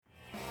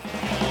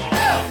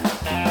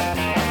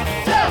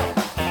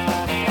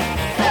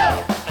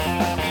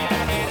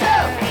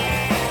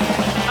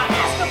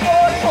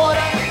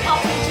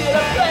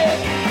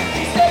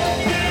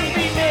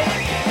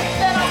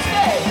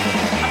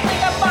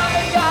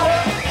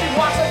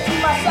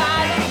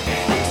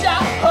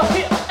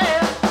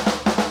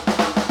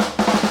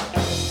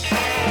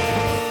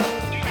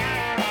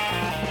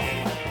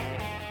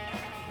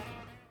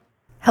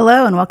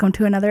Hello, and welcome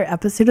to another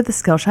episode of the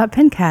Skillshot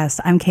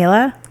Pincast. I'm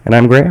Kayla. And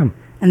I'm Graham.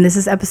 And this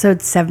is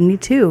episode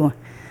 72.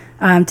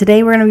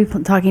 Today we're going to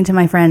be talking to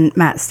my friend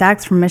Matt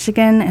Stacks from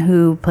Michigan,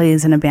 who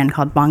plays in a band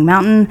called Bong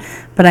Mountain.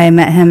 But I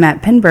met him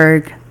at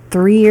Pinburg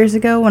 3 years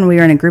ago when we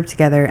were in a group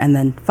together, and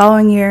then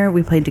following year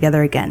we played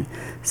together again.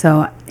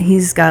 So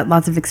he's got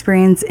lots of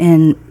experience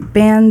in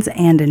bands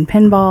and in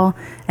pinball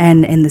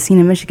and in the scene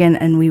in Michigan,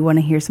 and we want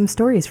to hear some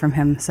stories from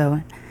him.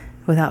 So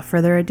without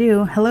further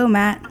ado, hello,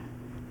 Matt.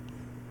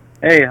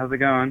 Hey, how's it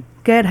going?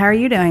 Good. How are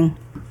you doing?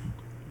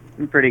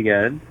 I'm pretty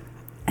good.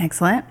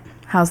 Excellent.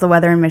 How's the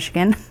weather in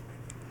Michigan?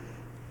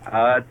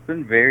 It's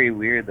been very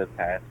weird the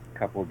past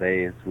couple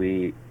days.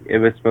 It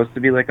was supposed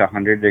to be like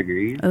 100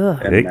 degrees, Ugh.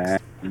 and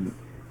then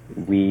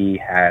we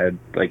had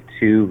like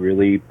 2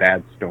 really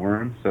bad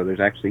storms, so there's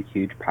actually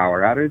huge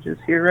power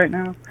outages here right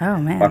now. Oh,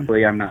 man.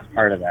 Luckily, I'm not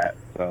part of that,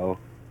 so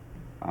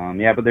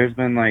but there's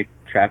been like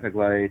traffic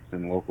lights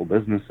and local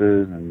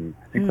businesses, and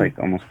I think like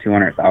almost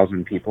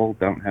 200,000 people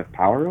don't have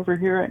power over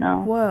here right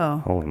now.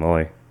 Whoa. Holy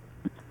moly.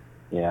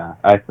 Yeah,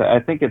 I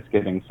think it's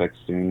getting fixed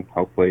soon,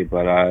 hopefully.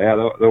 But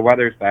the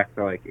weather's back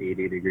to like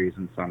 80 degrees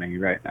and sunny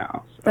right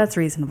now. So. That's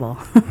reasonable.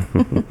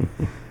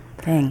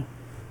 Dang.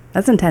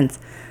 That's intense.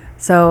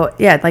 So,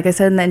 yeah, like I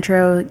said in the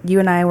intro, you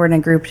and I were in a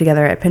group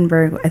together at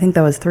Pinburg. I think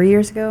that was 3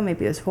 years ago.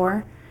 Maybe it was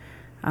 4.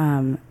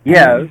 It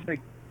was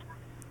like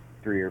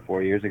 3 or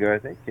 4 years ago, I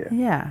think.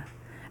 Yeah.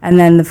 And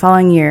then the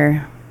following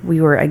year, we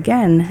were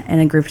again in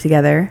a group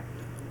together,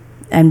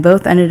 and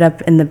both ended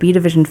up in the B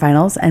Division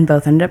finals, and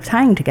both ended up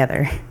tying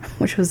together,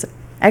 which was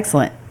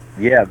excellent.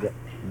 Yeah,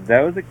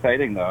 that was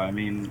exciting, though. I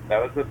mean, that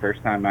was the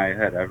first time I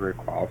had ever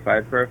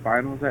qualified for a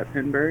finals at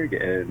Pinburg,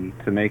 and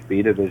to make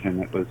B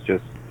Division, it was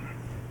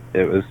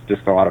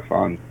just a lot of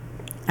fun.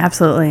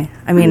 Absolutely.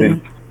 I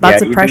mean,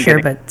 lots of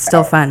pressure, but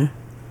still fun.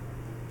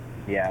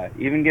 Yeah,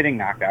 even getting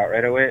knocked out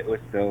right away, it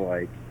was still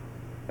like,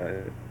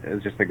 it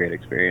was just a great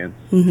experience.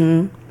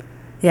 Mm-hmm.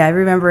 Yeah, I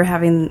remember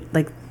having,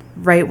 like,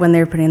 right when they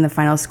were putting the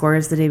final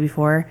scores the day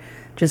before,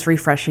 just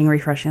refreshing.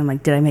 I'm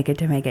like, did I make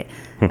it?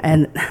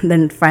 And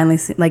then finally,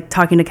 like,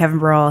 talking to Kevin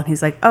Burrell, and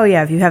he's like, oh,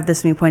 yeah, if you have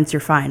this many points,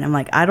 you're fine. I'm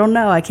like, I don't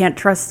know. I can't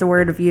trust the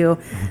word of you.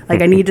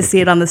 Like, I need to see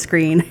it on the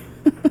screen.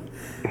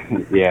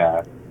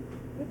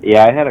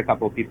 Yeah, I had a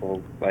couple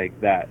people, like,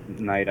 that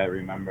night, I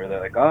remember, they're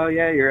like, oh,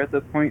 yeah, you're at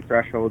the point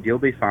threshold, you'll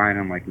be fine.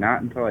 I'm like,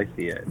 not until I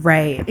see it.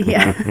 Right,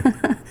 yeah.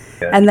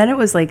 And then it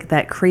was, like,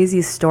 that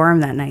crazy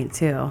storm that night,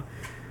 too.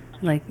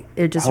 Like,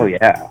 it just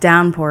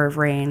downpour of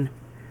rain.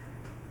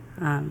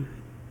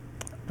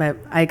 But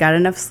I got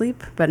enough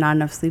sleep, but not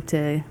enough sleep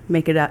to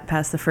make it up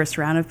past the first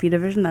round of B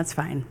Division. That's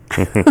fine.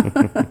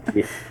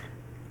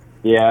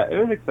 Yeah, it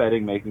was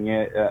exciting making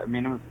it. I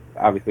mean, it was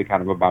obviously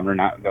kind of a bummer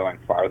not going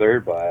farther,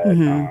 but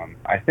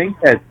I think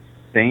that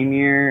same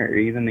year or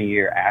even the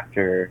year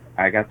after,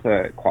 I got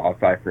to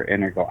qualify for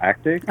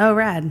Intergalactic. Oh,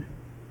 rad.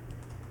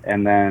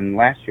 And then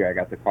last year I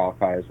got to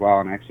qualify as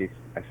well, and actually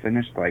I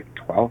finished like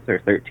 12th or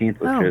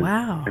 13th, which is,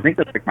 wow. I think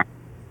that's like my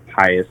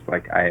highest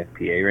like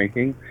IFPA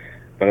ranking.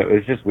 But it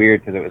was just weird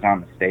because it was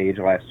on the stage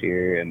last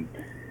year, and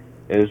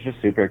it was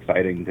just super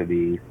exciting to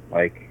be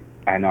like,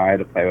 I know I had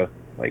to play with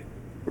like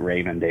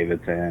Raymond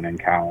Davidson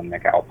and Colin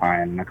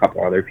McAlpine and a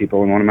couple other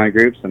people in one of my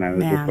groups, and I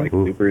was just like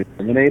super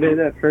intimidated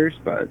at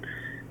first, but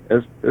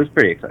it was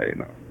pretty exciting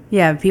though.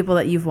 Yeah, people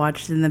that you've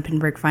watched in the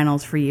Pinburg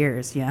finals for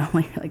years, you know,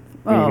 like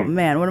oh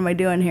man, what am I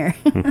doing here?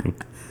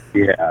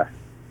 Yeah,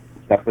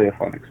 it's definitely a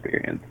fun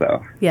experience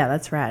though. Yeah,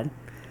 that's rad.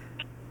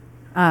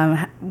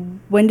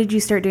 When did you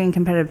start doing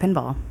competitive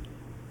pinball?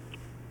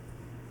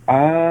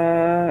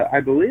 I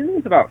believe it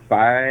was about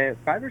 5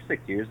 or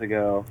 6 years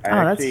ago.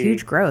 That's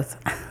huge growth.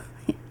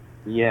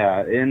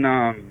 Yeah, in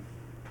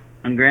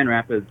Grand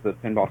Rapids, the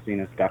pinball scene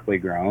has definitely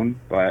grown,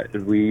 but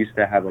we used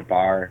to have a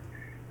bar,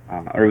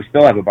 or we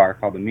still have a bar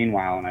called the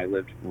Meanwhile, and I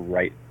lived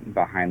right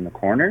behind the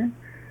corner,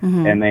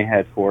 and they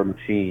had 4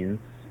 machines,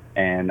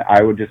 and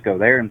I would just go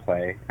there and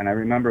play. And I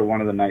remember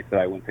one of the nights that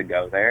I went to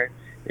go there,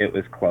 it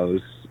was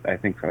closed, I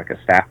think for like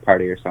a staff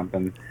party or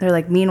something. They're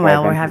like,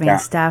 meanwhile, we're having a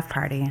staff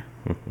party.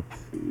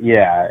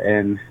 Yeah,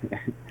 and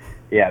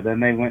then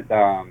they went,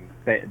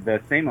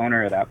 the same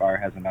owner of that bar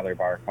has another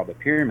bar called the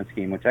Pyramid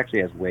Scheme, which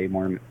actually has way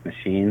more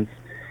machines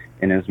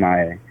and is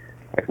my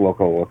like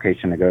local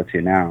location to go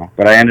to now.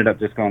 But I ended up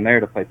just going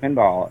there to play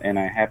pinball, and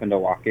I happened to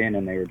walk in,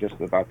 and they were just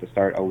about to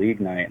start a league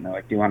night, and they're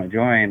like, do you want to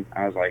join?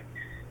 I was like,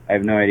 I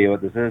have no idea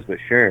what this is, but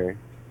sure.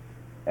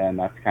 And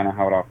that's kind of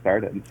how it all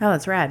started. Oh,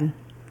 that's rad.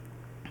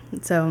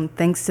 So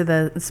thanks to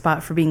the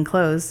spot for being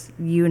closed,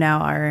 you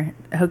now are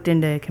hooked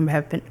into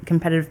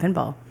competitive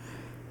pinball.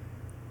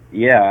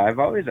 Yeah, I've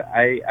always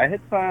I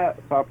had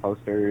saw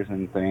posters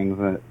and things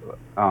that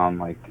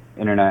like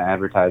internet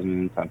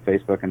advertisements on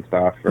Facebook and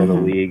stuff for the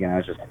league, and I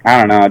was just I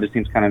don't know, it just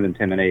seems kind of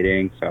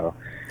intimidating, so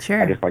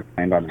I just like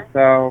playing by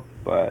myself.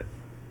 But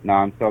no,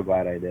 I'm so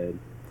glad I did.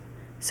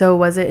 So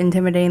was it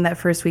intimidating that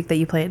first week that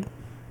you played?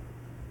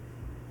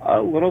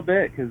 A little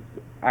bit, because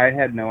I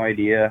had no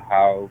idea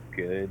how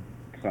good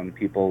some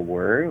people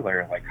were,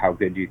 or like how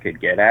good you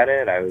could get at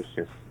it. I was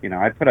just,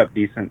 I put up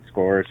decent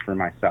scores for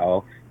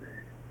myself,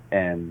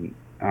 and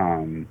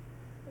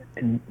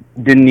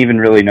didn't even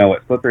really know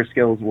what flipper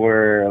skills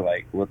were,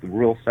 like what the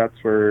rule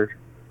sets were,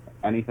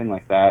 anything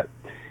like that.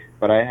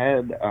 But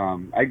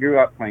I grew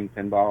up playing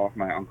pinball.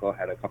 My uncle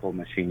had a couple of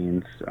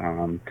machines.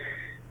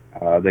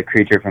 The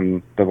Creature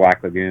from the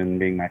Black Lagoon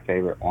being my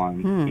favorite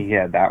one. Hmm. He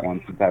had that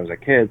one since I was a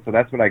kid, so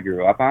that's what I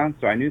grew up on.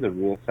 So I knew the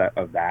rule set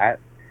of that,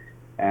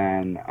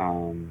 and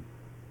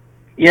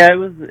yeah, it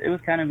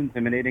was kind of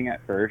intimidating at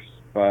first,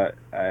 but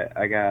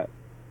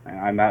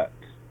I met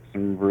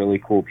some really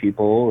cool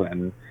people,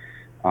 and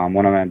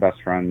one of my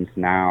best friends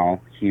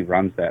now, he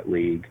runs that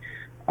league.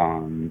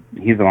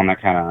 He's the one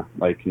that kind of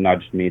like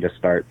nudged me to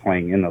start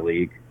playing in the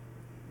league.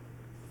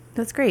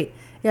 That's great.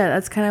 Yeah,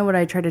 that's kind of what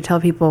I try to tell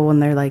people when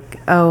they're like,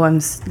 "Oh,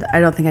 I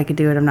don't think I could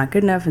do it. I'm not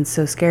good enough. It's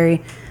so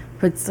scary."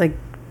 But it's like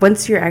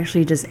once you're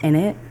actually just in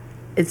it,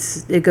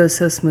 it goes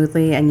so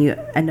smoothly, and you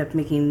end up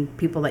making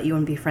people that you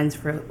want to be friends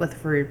for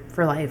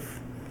life.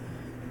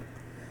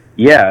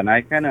 Yeah, and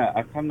I've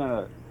come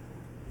to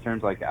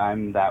terms like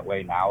I'm that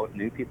way now with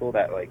new people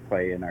that like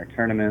play in our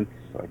tournaments,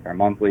 like our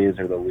monthlies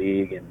or the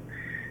league, and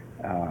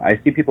I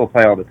see people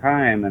play all the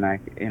time, and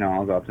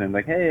I'll go up to them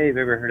like, "Hey, have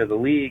you ever heard of the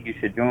league? You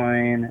should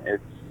join.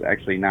 It's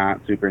actually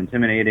not super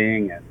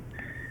intimidating," and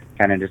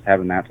kind of just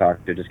having that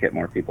talk to just get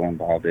more people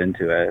involved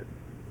into it.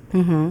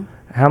 Mm-hmm.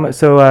 How much?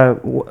 So,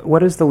 what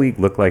does the league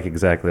look like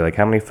exactly? Like,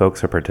 how many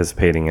folks are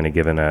participating in a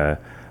given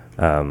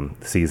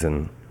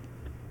season?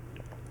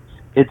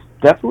 It's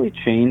definitely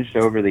changed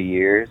over the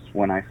years.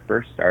 When I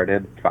first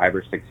started 5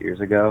 or 6 years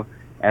ago,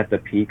 at the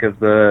peak of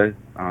the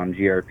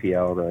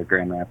GRPL, the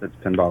Grand Rapids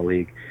Pinball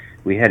League,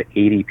 we had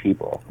 80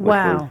 people, which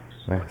was Wow.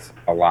 Nice.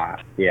 a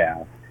lot.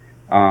 Yeah.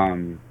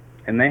 And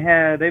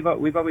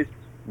we've always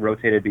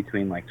rotated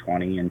between like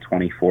 20 and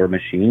 24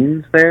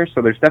 machines there,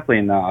 so there's definitely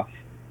enough.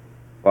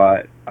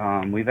 But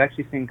we've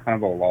actually seen kind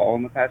of a lull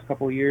in the past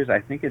couple of years. I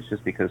think it's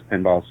just because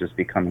pinball is just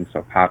becoming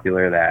so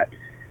popular that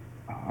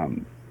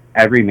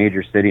every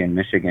major city in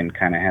Michigan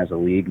kind of has a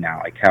league now.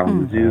 Like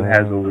Kalamazoo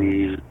has a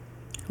league.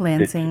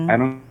 Lansing. I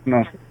don't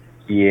know.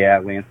 Yeah,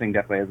 Lansing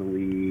definitely has a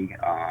league.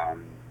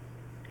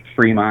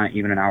 Fremont,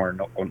 even an hour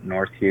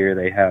north here,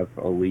 they have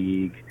a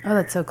league. Oh,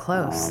 that's so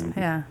close.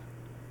 Yeah.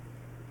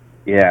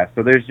 Yeah,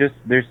 so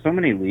there's so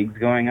many leagues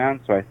going on,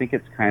 so I think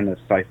it's kind of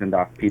siphoned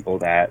off people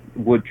that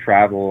would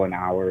travel an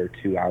hour or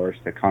 2 hours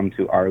to come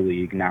to our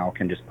league now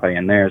can just play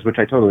in theirs, which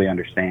I totally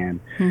understand.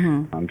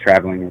 Mm-hmm.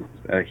 Traveling is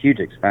a huge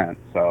expense,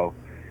 so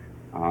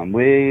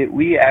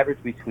we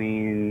average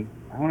between,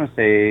 I want to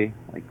say,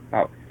 like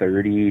about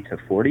 30 to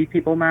 40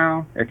 people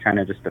now. It kind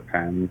of just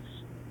depends.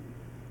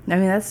 I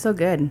mean, that's so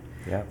good.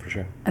 Yeah, for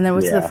sure. And then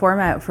what's the Yeah.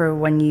 format for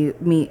when you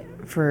meet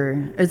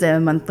is it a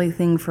monthly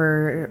thing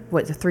for,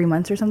 3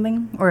 months or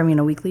something? Or, I mean,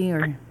 a weekly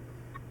or?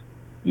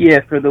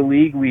 Yeah, for the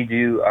league, we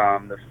do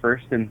the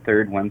first and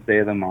third Wednesday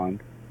of the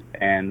month,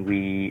 and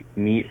we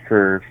meet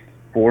for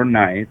 4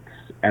 nights,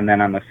 and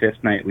then on the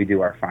fifth night, we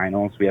do our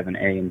finals. We have an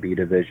A and B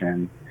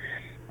division.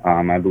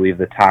 I believe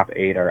the top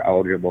 8 are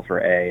eligible for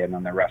A, and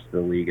then the rest of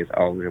the league is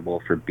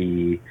eligible for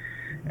B.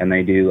 And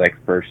they do like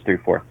first through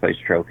fourth place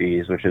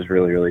trophies, which is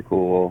really, really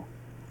cool.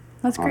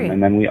 That's great.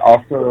 And then we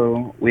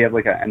have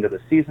like an end of the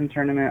season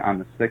tournament on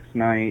the 6th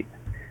night,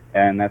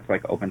 and that's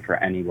like open for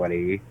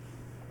anybody.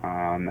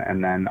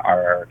 And then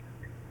our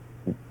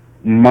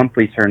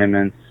monthly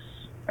tournaments,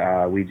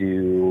 we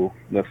do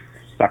the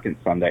second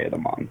Sunday of the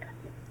month,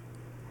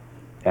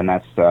 and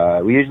that's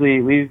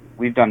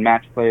we've done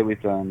match play,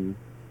 we've done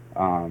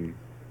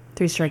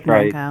 3-strike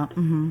strike. knockout.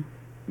 Mm-hmm.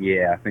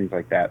 Yeah, things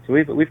like that. So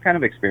we've kind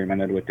of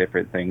experimented with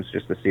different things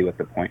just to see what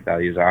the point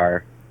values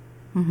are.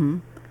 Mm-hmm.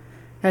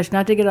 Gosh,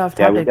 not to get off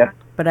Yeah, topic,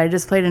 but I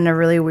just played in a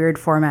really weird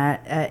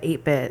format at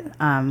 8-Bit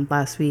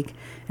last week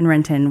in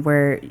Renton,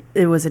 where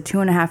it was a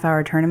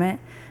 2.5-hour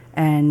tournament,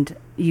 and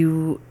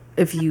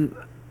if you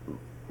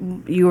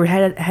were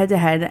head to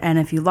head, and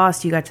if you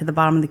lost, you got to the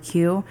bottom of the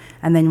queue,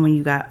 and then when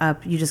you got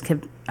up, you just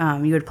kept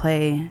you would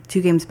play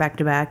 2 games back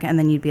to back, and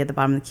then you'd be at the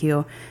bottom of the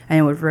queue, and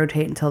it would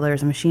rotate until there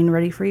was a machine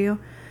ready for you.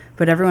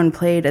 But everyone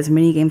played as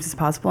many games as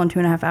possible in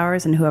 2.5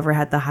 hours, and whoever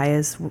had the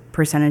highest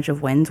percentage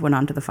of wins went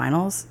on to the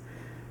finals.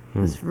 It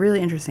was really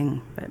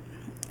interesting, but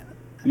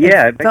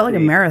Yeah, it felt like a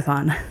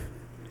marathon.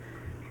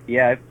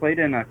 Yeah, I've played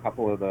in a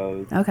couple of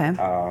those. Okay.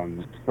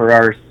 For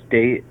our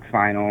state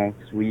finals,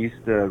 we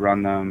used to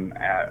run them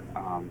at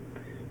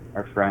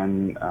our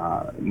friend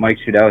Mike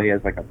Shudell. He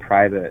has like a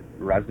private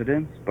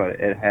residence, but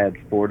it had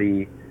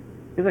 40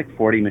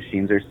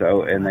 machines or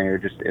so, and they're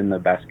just in the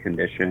best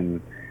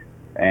condition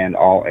and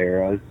all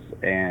eras.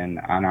 And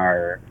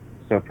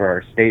for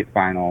our state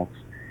finals,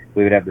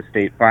 we would have the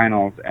state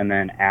finals, and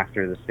then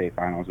after the state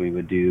finals, we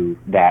would do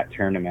that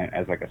tournament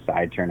as like a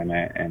side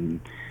tournament. And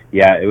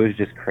yeah, it was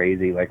just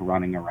crazy, like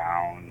running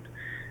around.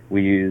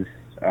 We used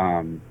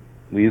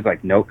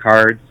like note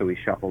cards, so we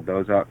shuffled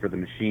those up for the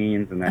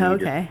machines, and then you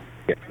just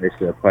get placed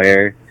to the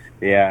player.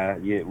 Yeah,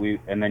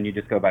 and then you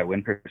just go by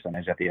win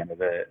percentage at the end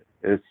of it.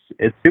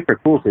 It's super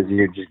cool because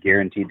you're just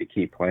guaranteed to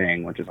keep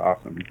playing, which is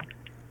awesome.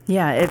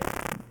 Yeah, it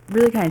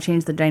really kind of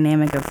changed the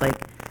dynamic of like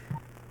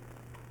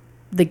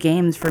the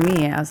games for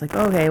me, I was like,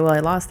 okay, well, I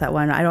lost that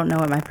one. I don't know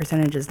what my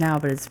percentage is now,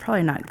 but it's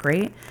probably not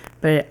great.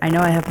 But I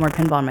know I have more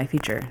pinball in my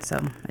future, so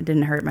it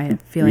didn't hurt my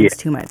feelings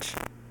too much.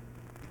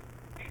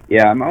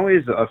 Yeah, I'm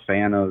always a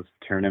fan of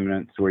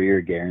tournaments where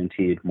you're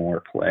guaranteed more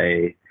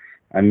play.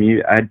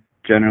 I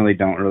generally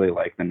don't really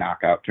like the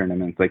knockout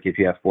tournaments. Like if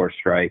you have 4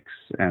 strikes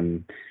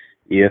and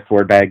you have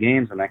 4 bad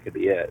games, and that could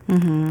be it.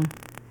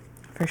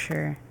 For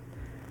sure.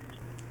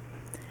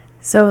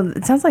 So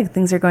it sounds like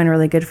things are going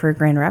really good for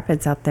Grand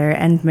Rapids out there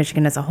and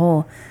Michigan as a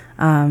whole.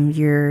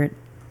 You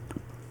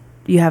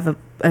have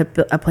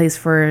a place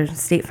for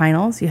state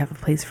finals. You have a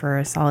place for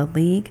a solid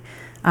league.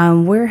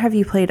 Where have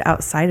you played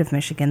outside of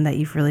Michigan that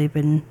you've really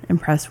been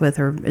impressed with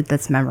or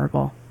that's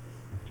memorable?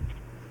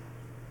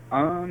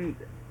 I've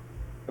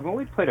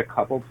only played a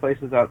couple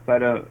places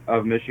outside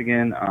of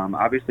Michigan.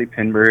 Obviously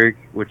Pinburg,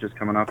 which is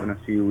coming up in a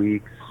few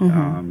weeks.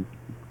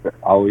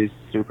 Always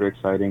super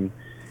exciting.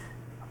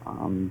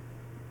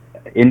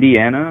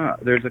 Indiana,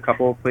 there's a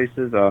couple of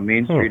places.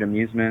 Main Street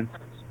Amusements.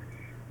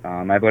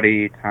 My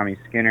buddy Tommy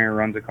Skinner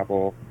runs a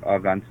couple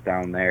events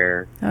down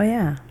there. Oh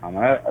yeah. I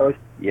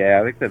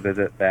like to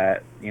visit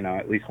that,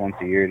 at least once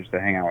a year just to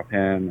hang out with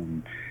him.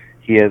 And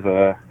he has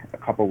a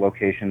couple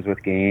locations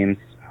with games.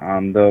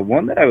 The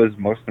one that I was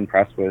most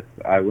impressed with,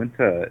 I went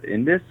to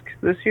Indisc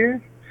this year.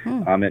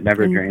 It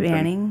never drains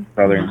in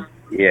Southern.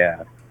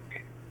 Yeah.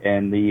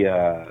 And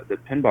the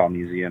pinball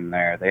museum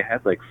there, they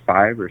had like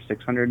 500 or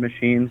 600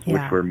 machines,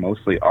 which were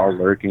mostly all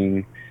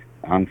working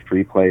on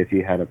free play if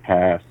you had a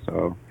pass.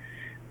 So,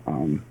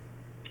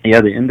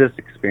 the Indus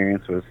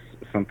experience was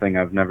something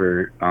I've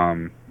never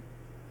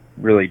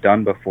really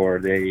done before.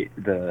 The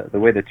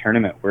way the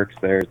tournament works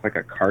there, it's like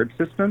a card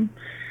system.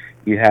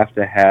 You have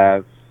to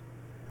have,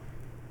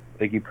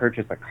 like, you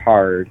purchase a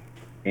card,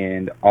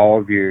 and all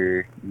of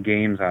your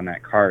games on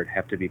that card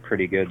have to be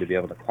pretty good to be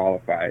able to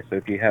qualify. So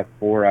if you have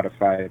 4 out of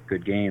 5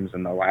 good games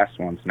and the last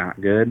one's not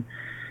good,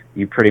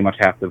 you pretty much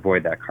have to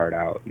void that card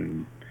out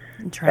and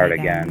start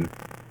again.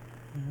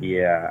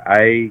 Yeah,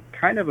 I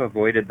kind of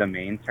avoided the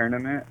main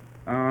tournament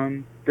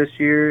this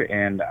year,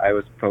 and I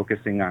was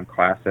focusing on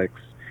classics.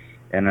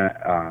 And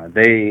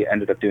they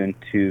ended up doing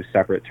 2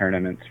 separate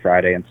tournaments,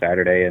 Friday and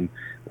Saturday, and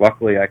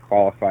luckily I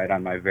qualified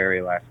on my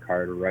very last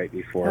card right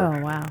before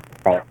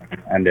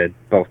qualifying ended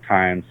both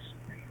times.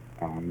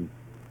 That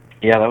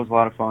was a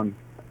lot of fun.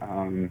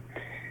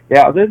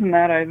 Other than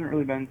that, I haven't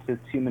really been to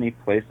too many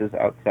places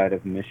outside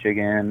of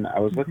Michigan. I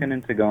was looking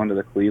into going to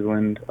the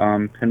Cleveland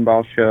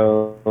pinball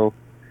show.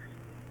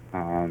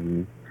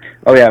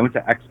 I went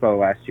to Expo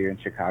last year in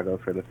Chicago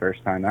for the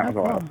first time. That was a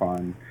lot of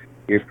fun.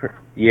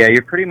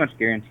 You're pretty much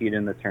guaranteed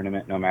in the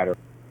tournament no matter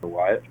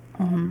what.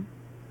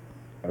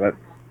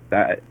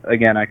 That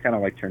again, I kind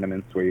of like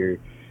tournaments where you're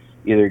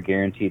either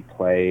guaranteed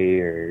play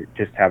or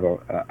just have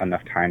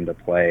enough time to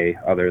play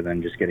other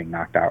than just getting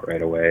knocked out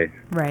right away.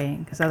 Right,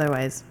 because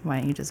otherwise, why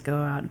don't you just go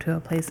out to a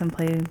place and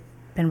play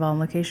pinball on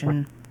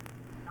location?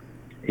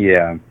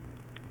 Yeah.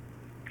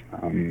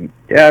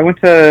 I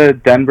went to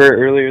Denver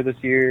earlier this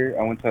year.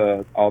 I went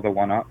to all the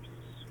 1-ups.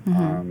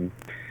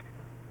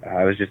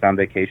 I was just on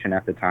vacation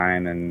at the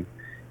time, and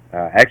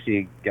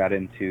actually got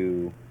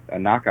into a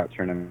knockout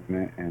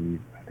tournament, and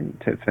I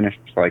think finished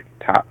like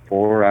top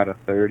 4 out of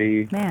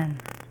 30. Man.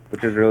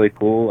 Which is really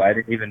cool. I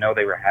didn't even know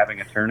they were having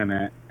a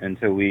tournament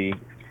until we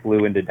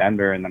flew into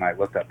Denver, and then I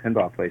looked up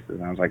pinball places,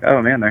 and I was like,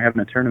 oh man, they're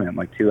having a tournament in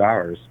like 2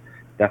 hours.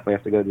 Definitely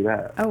have to go do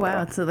that. Oh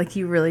wow, so like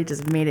you really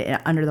just made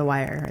it under the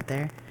wire right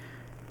there.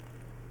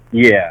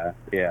 Yeah.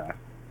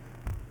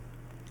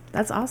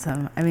 That's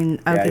awesome. I mean,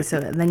 okay, so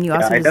then you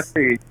also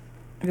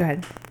Go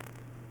ahead.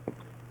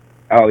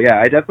 Oh yeah,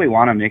 I definitely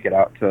want to make it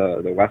out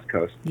to the West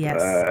Coast.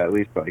 Yes. At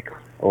least like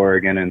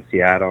Oregon and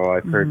Seattle.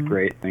 I've heard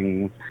great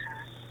things,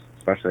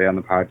 especially on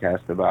the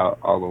podcast, about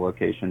all the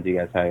locations you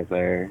guys have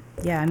there.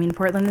 Yeah, I mean,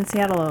 Portland and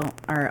Seattle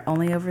are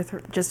only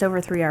just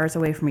over 3 hours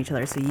away from each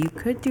other, so you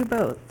could do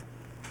both.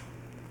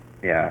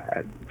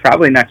 Yeah,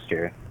 probably next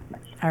year.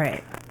 All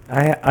right.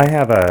 I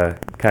have a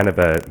kind of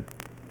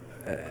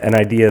an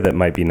idea that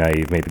might be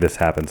naive. Maybe this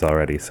happens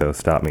already, so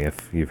stop me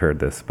if you've heard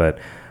this. But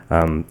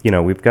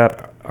we've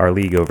got our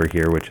league over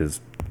here, which is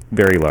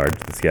very large,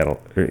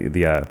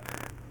 the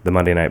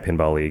Monday Night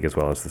Pinball League, as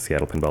well as the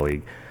Seattle Pinball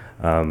League.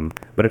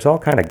 But it's all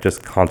kind of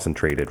just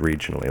concentrated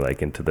regionally,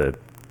 like into the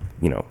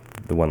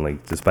one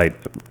league, despite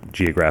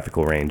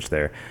geographical range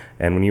there.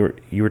 And when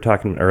you were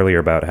talking earlier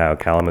about how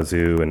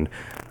Kalamazoo and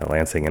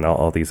Lansing and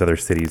all these other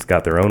cities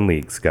got their own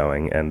leagues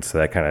going, and so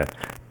that kind of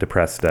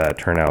depressed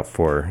turnout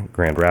for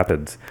Grand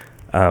Rapids.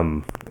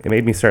 It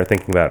made me start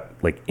thinking about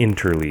like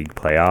interleague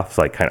playoffs,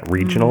 like kind of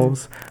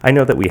regionals. I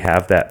know that we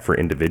have that for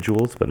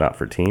individuals, but not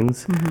for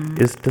teams.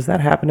 Does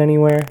that happen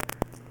anywhere?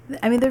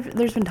 I mean,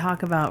 there's been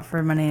talk about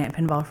for Monday Night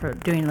Pinball for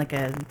doing like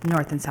a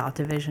North and South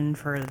division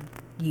for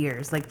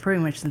years, like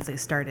pretty much since they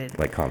started.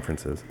 Like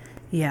conferences.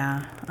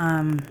 Yeah.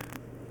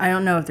 I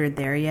don't know if they're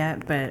there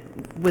yet, but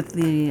with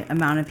the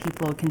amount of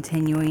people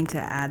continuing to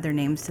add their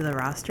names to the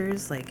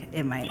rosters, like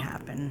it might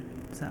happen.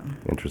 So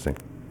interesting.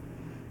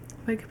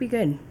 But it could be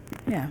good.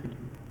 Yeah.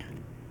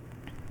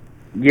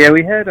 Yeah,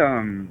 we had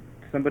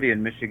somebody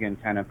in Michigan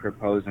kind of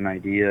propose an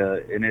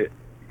idea, and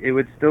it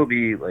would still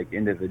be like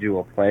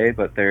individual play,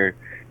 but they're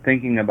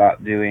thinking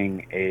about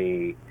doing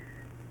a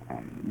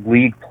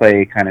league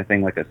play kind of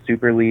thing, like a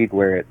super league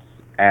where it's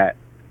at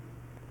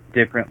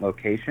different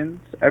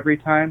locations every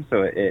time,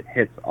 so it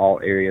hits all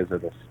areas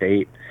of the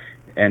state,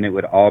 and it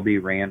would all be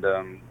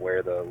random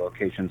where the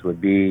locations would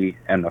be,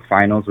 and the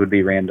finals would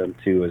be random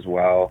too as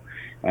well.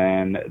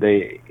 And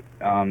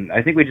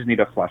I think we just need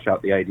to flesh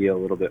out the idea a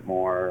little bit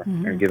more,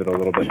 or give it a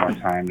little bit more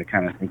time to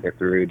kind of think it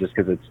through, just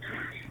because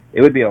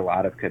it would be a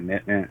lot of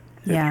commitment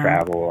to Yeah.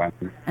 travel. I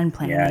mean, And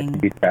yeah, to planning.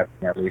 be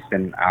traveling at least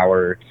an hour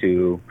or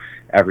two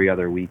every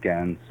other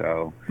weekend.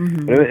 So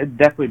Mm-hmm. it'd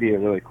definitely be a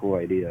really cool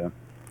idea.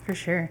 For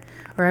sure.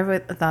 Or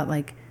I've thought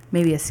like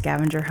maybe a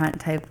scavenger hunt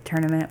type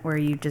tournament where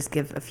you just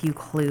give a few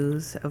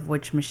clues of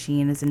which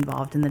machine is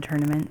involved in the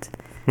tournament,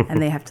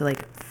 and they have to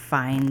like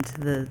find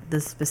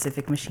the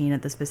specific machine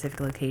at the specific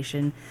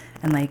location,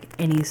 and like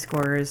any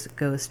scores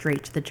go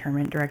straight to the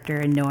tournament director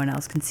and no one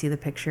else can see the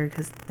picture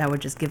because that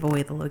would just give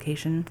away the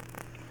location.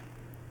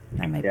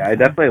 That might Yeah, be I fun.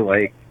 definitely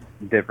like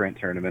different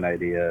tournament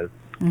ideas.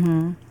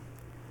 Mm-hmm.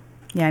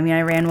 Yeah, I mean,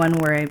 I ran one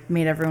where I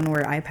made everyone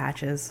wear eye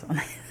patches when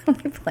when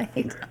I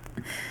played.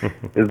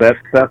 Is that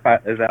stuff?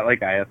 Is that like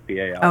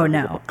ISPA? Oh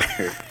no.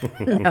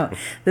 Or- No,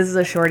 this is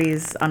a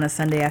shorties on a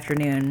Sunday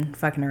afternoon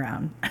fucking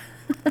around.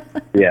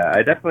 Yeah,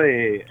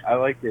 I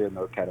like doing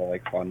those kind of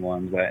like fun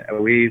ones.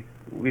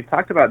 We've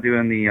talked about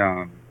doing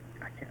the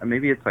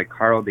maybe it's like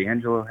Carl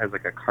D'Angelo has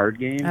like a card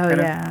game. Oh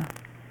kinda. yeah,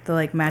 the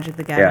like Magic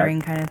the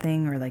Gathering kind of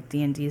thing, or like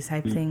D&D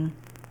type thing.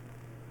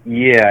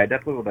 Yeah, I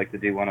definitely would like to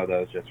do one of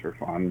those just for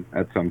fun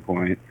at some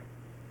point.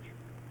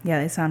 Yeah,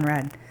 they sound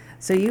rad.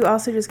 So you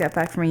also just got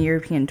back from a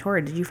European tour.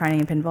 Did you find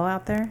any pinball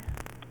out there?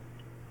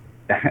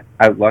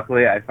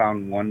 Luckily, I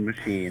found one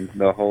machine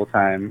the whole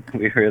time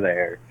we were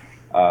there.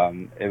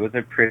 It was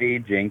a pretty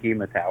janky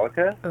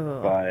Metallica,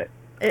 Oh, but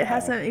it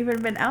hasn't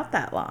even been out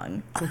that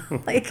long.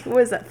 Like,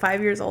 was that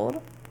 5 years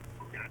old?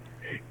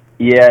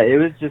 yeah, it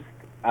was just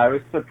I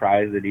was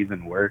surprised it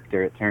even worked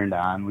or it turned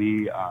on.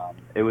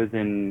 It was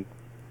in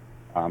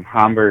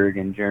Hamburg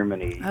in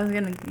Germany, I was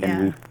gonna,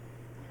 and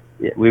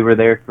we were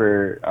there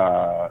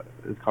for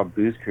it's called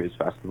Booze Cruise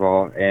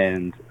Festival,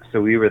 and so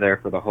we were there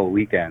for the whole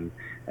weekend.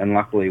 And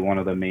luckily, one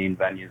of the main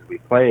venues we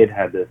played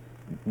had this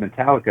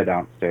Metallica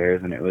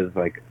downstairs, and it was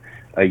like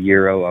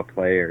 €1 a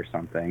play or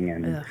something.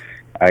 And Ugh.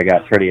 I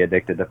got pretty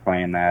addicted to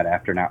playing that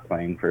after not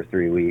playing for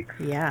 3 weeks.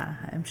 Yeah,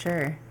 I'm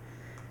sure.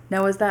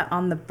 Now, was that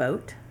on the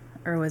boat,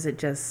 or was it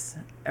just,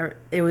 or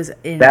it was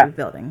in a That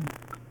building?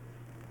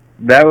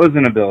 that was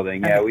in a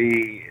building. Yeah,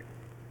 Okay.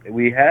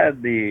 we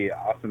had the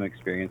awesome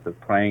experience of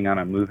playing on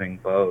a moving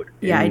boat.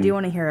 Yeah, I in do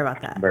want to hear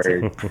about that.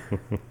 Hamburg.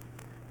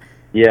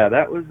 Yeah,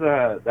 that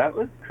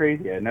was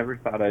crazy. I never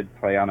thought I'd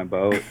play on a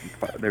boat.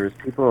 There was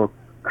people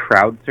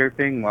crowd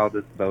surfing while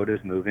this boat is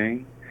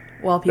moving.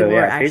 While people yeah,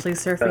 were actually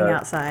surfing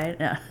outside.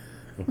 Yeah.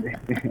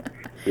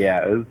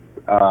 Yeah, it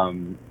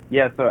was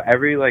yeah, so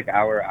every like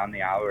hour on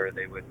the hour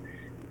they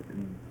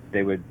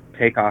would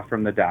take off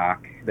from the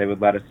dock. They would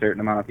let a certain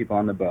amount of people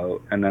on the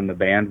boat, and then the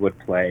band would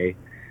play,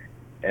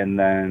 and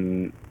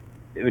then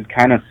it would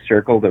kind of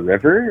circle the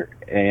river,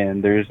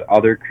 and there's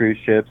other cruise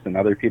ships and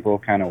other people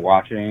kind of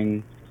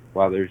watching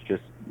while there's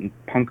just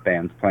punk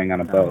bands playing on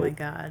a boat. Oh my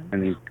God.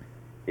 And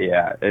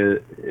yeah,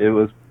 it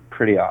was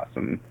pretty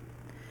awesome.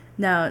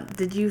 Now,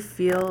 did you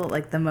feel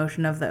like the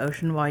motion of the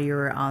ocean while you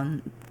were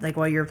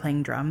while you were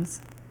playing drums?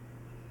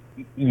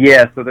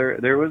 Yeah, so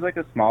there was like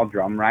a small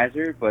drum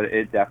riser, but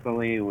it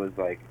definitely was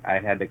like I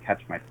had to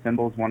catch my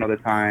cymbals one of the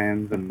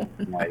times, and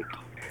like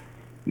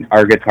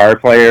our guitar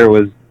player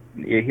was.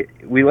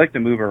 We like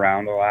to move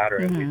around a lot, or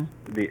at least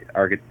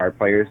our guitar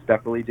players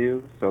definitely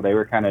do. So they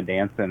were kind of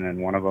dancing, and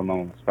one of them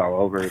almost fell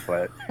over.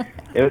 But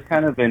it was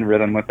kind of in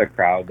rhythm with the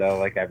crowd, though.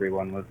 Like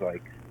everyone was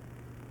like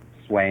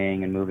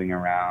swaying and moving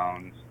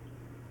around.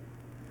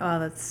 Oh,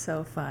 that's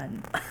so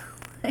fun.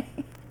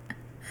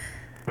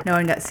 No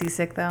one got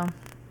seasick though.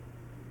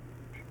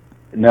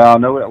 No,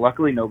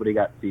 luckily nobody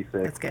got seasick.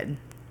 That's good.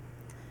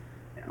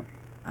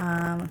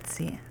 Yeah. Let's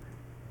see.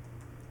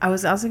 I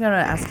was also going to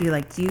ask you,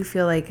 like, do you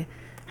feel like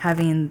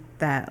having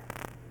that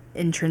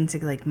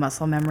intrinsic, like,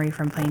 muscle memory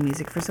from playing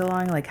music for so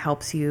long, like,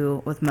 helps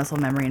you with muscle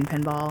memory in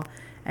pinball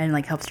and,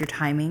 like, helps your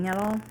timing at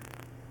all?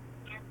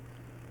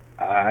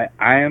 I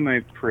am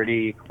a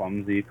pretty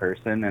clumsy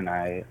person, and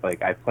I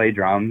play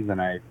drums,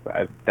 and I've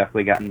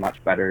definitely gotten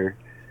much better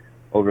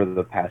over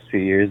the past few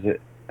years.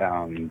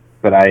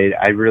 But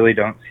I really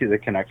don't see the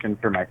connection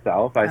for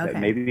myself. Okay.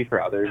 Maybe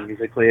for other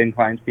musically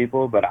inclined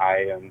people, but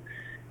I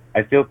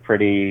feel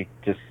pretty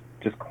just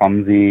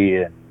clumsy,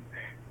 and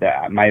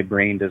that my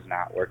brain does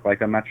not work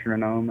like a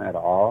metronome at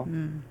all.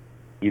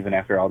 Even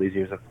after all these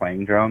years of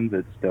playing drums,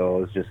 it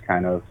still is just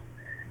kind of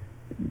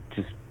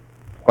just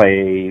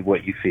play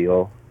what you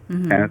feel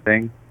kind of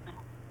thing.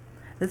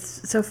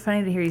 That's so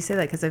funny to hear you say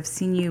that, because I've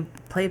seen you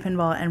play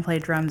pinball and play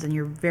drums, and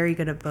you're very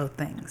good at both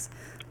things.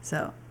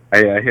 So I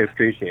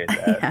appreciate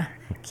that. yeah,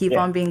 keep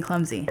on being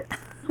clumsy.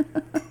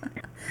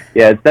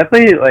 Yeah, it's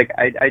definitely like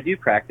I do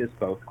practice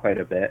both quite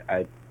a bit.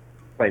 I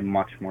play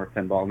much more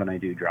pinball than I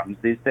do drums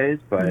these days,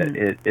 but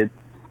Mhm.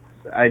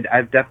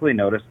 I've definitely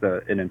noticed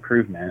an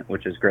improvement,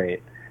 which is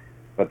great.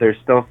 But there's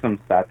still some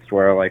sets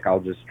where like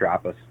I'll just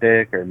drop a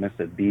stick or miss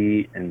a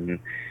beat, and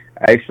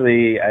I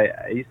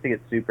used to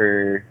get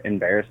super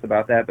embarrassed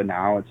about that, but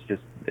now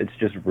it's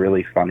just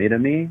really funny to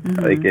me.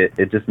 Like Mhm.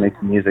 it just makes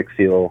music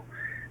feel,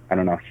 I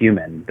don't know,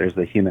 human. There's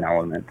the human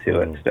element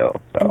to it Mm.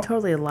 still. And So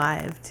totally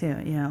alive too.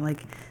 You know,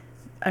 like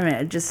I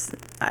mean,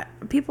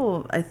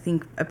 people I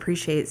think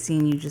appreciate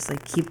seeing you just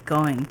like keep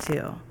going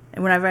too.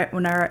 And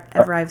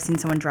whenever I've seen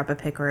someone drop a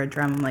pick or a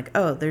drum, I'm like,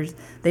 oh, they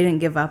didn't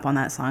give up on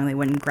that song. They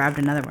went and grabbed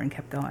another one and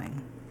kept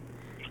going.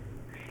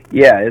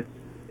 yeah,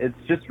 it's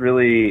just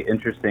really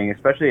interesting.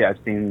 Especially I've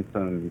seen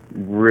some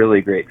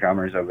really great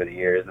drummers over the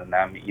years, and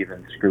them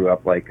even screw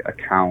up like a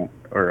count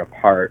or a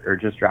part or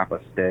just drop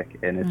a stick,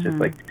 and it's just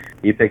like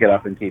you pick it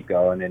up and keep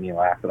going, and you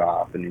laugh it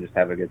off, and you just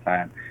have a good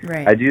time.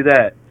 Right. I do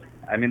that.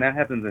 I mean, that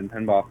happens in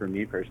pinball for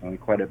me personally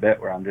quite a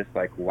bit, where I'm just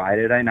like, why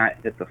did I not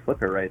hit the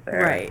flipper right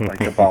there? Right. Like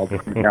the ball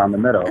just went down the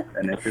middle,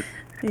 and it's just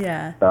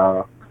Yeah.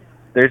 so.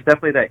 There's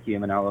definitely that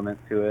human element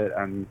to it.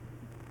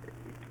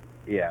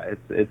 Yeah,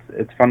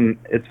 it's fun.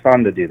 It's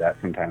fun to do that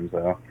sometimes,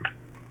 though.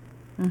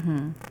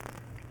 And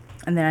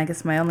then I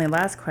guess my only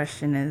last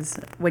question is,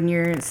 when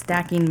you're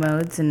stacking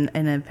modes in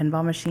a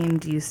pinball machine,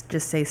 do you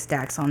just say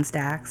stacks on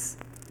stacks?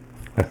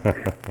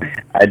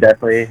 I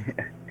definitely,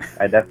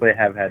 I definitely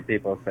have had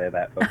people say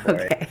that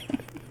before. Okay.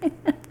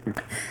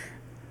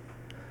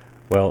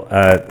 Well,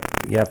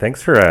 yeah,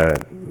 thanks for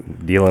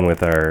dealing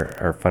with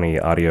our funny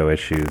audio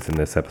issues in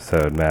this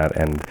episode, Matt,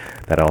 and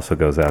that also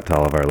goes out to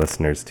all of our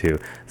listeners, too.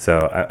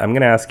 So I'm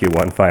going to ask you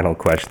one final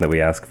question that we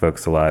ask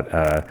folks a lot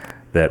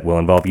that will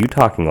involve you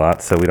talking a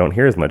lot so we don't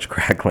hear as much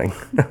crackling.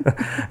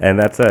 And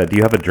that's, do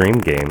you have a dream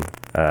game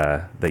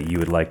that you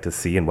would like to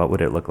see, and what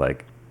would it look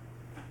like?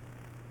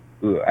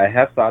 Ooh, I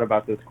have thought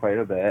about this quite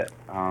a bit.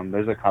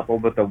 There's a couple,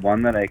 but the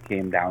one that I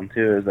came down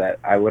to is that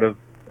I would have,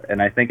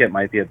 and I think it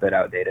might be a bit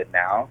outdated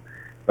now,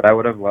 but I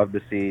would have loved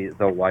to see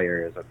The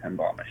Wire as a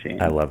pinball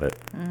machine. I love it.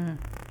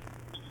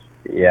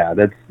 Yeah,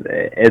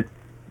 it's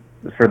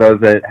for those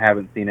that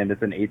haven't seen it.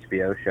 It's an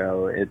HBO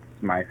show. It's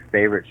my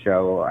favorite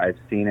show. I've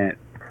seen it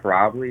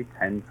probably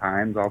 10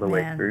 times all the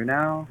way Man. through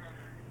now.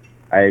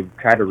 I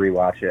try to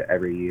rewatch it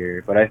every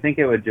year, but I think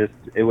it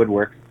would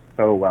work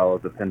so well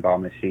as a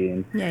pinball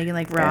machine. Yeah, you can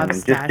like rob And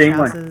just stash seeing,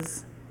 like-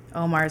 houses.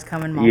 Omar's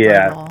coming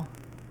Yeah. multi-ball.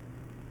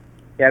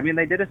 Yeah, I mean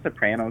they did a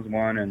Sopranos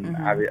one, and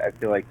I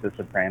feel like The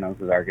Sopranos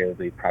is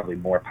arguably probably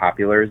more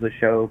popular as a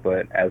show,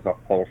 but as a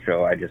whole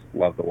show, I just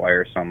love The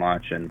Wire so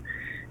much. And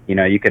you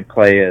know, you could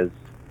play as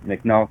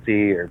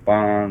McNulty or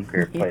Bunk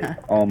or play as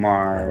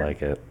Omar. I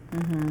like it.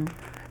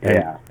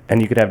 Yeah.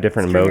 And you could have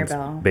different Stringer modes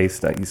Bell.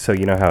 based on, so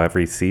you know how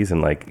every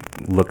season like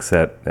looks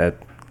at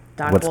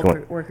Dock what's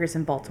going workers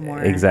in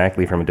Baltimore.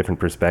 exactly from a different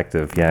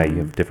perspective. Yeah, you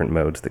have different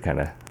modes that kind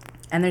of.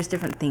 And there's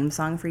different theme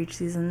song for each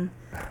season.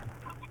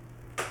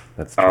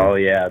 That's true. Oh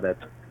yeah,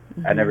 that's.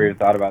 I never even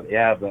thought about.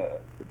 Yeah, the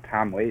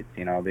Tom Waits,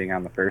 being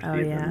on the first Oh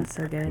season. yeah,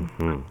 so good.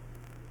 Hmm.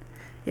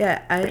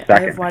 Yeah, I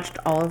second. have watched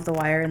all of The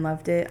Wire and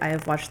loved it. I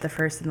have watched the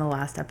first and the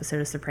last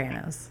episode of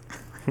Sopranos.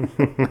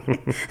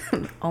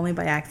 Only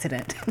by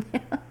accident.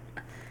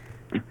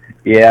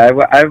 Yeah,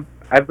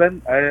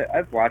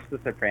 I've watched The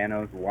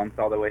Sopranos once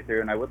all the way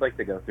through, and I would like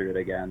to go through it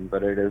again.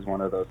 But it is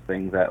one of those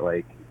things that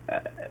like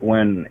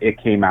when it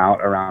came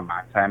out around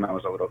my time, I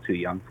was a little too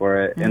young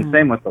for it. And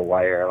same with The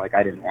Wire. Like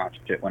I didn't watch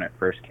it when it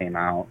first came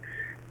out,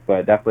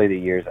 but definitely the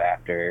years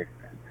after.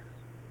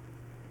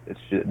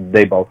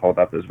 They both hold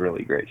up as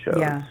really great shows.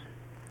 Yeah,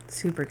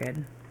 super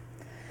good.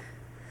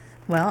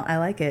 Well, I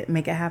like it.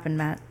 Make it happen,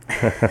 Matt.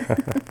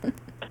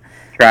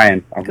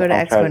 Trying. Go to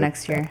I'll try Expo to-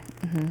 next year.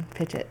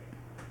 Pitch it.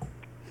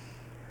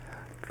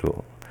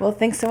 Cool. Well,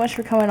 thanks so much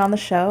for coming on the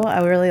show.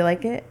 I really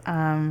like it.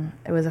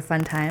 It was a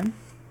fun time.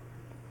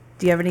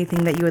 Do you have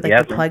anything that you would like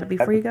Yeah, to plug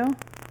before you go?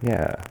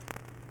 Yeah.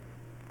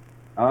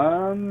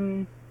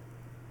 Um.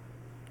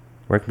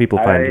 Where can people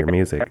find your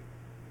music?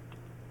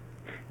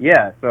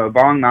 Yeah, so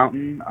Bong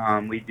Mountain,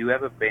 we do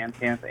have a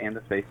Bandcamp and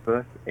a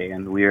Facebook,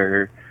 and we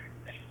are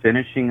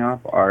finishing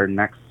up our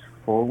next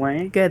full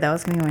length. Good. That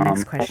was going to be my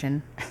next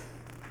question.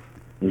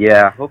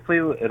 Yeah,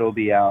 hopefully it'll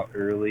be out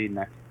early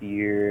next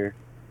year.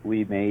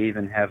 We may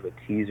even have a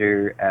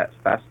teaser at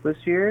Fest this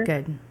year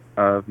Good.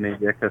 of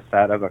maybe a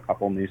cassette of a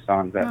couple new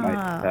songs that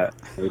Ah. that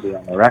may be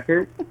on the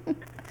record.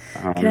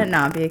 Can it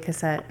not be a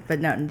cassette? But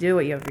no, do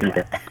what you have to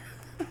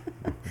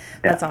do.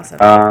 That's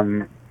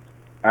awesome.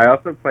 I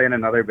also play in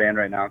another band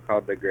right now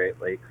called the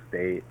Great Lakes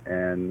State,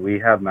 and we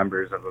have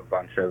members of a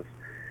bunch of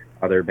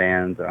other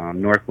bands.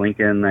 North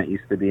Lincoln, that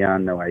used to be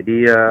on No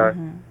Idea,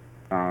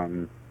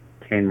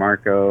 Kane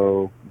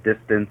Marco,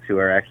 Distance, who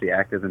are actually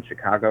active in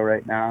Chicago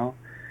right now.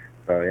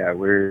 So yeah,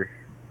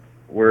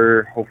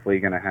 we're hopefully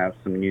going to have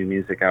some new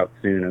music out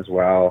soon as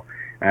well.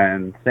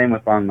 And same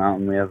with Bong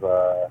Mountain, we have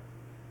a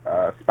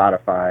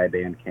Spotify,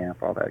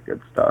 Bandcamp, all that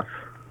good stuff.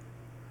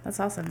 That's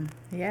awesome.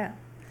 Yeah.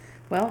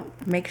 Well,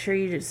 make sure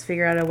you just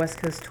figure out a West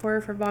Coast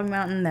tour for Bog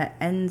Mountain that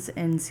ends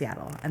in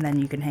Seattle, and then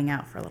you can hang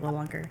out for a little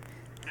longer.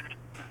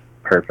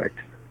 Perfect.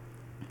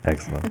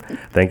 Excellent.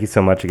 Thank you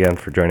so much again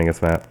for joining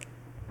us, Matt.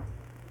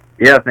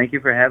 Yeah, thank you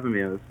for having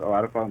me. It was a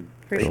lot of fun.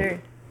 For sure.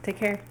 Take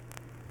care.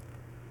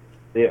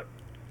 See ya.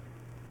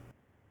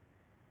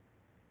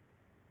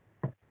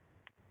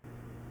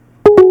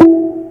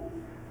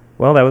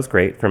 Well, that was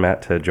great for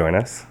Matt to join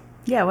us.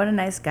 Yeah, what a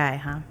nice guy,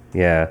 huh?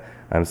 Yeah,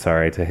 I'm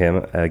sorry to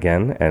him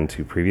again and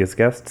to previous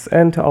guests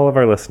and to all of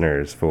our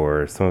listeners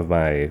for some of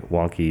my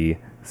wonky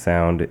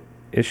sound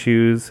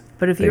issues.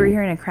 But if you were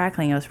hearing a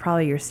crackling, it was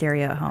probably your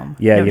stereo at home.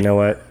 Yeah, you know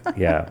what?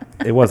 Yeah,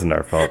 it wasn't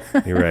our fault.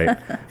 You're right.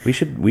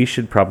 We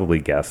should probably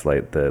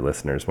gaslight the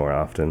listeners more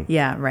often.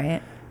 Yeah,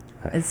 right?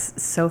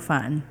 It's so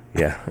fun.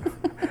 Yeah.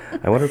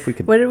 I wonder if we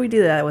could... What did we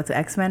do that with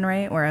X-Men,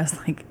 right? Where I was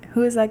like,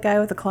 who is that guy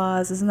with the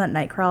claws? Isn't that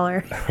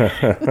Nightcrawler?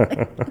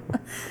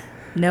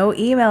 No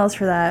emails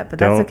for that, but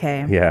that's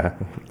okay. Yeah.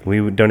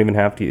 We don't even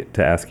have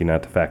to ask you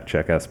not to fact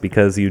check us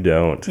because you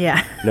don't.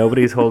 Yeah.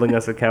 Nobody's holding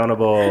us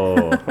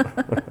accountable.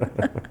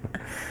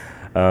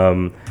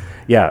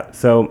 Yeah.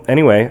 So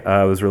anyway,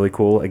 it was really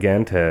cool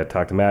again to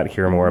talk to Matt,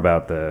 hear more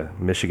about the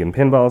Michigan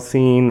pinball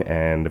scene,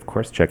 and of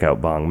course check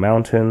out Bong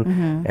Mountain.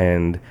 Mm-hmm.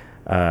 And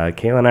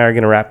Kayla and I are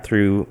going to wrap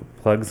through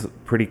plugs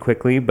pretty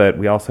quickly, but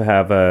we also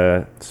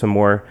have some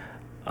more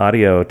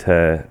audio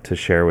to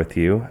share with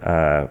you.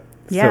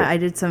 Yeah, I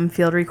did some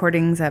field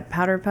recordings at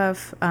Powder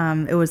Puff.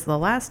 It was the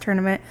last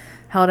tournament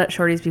held at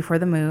Shorty's before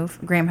the move.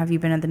 Graham, have you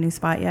been at the new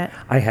spot yet?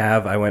 I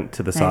have. I went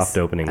to the soft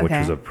opening, which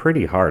was a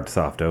pretty hard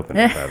soft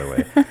opening, by the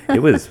way.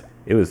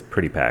 It was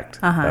pretty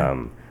packed.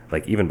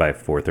 Like even by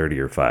 4:30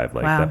 or 5,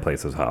 like that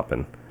place was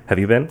hopping. Have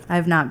you been?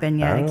 I've not been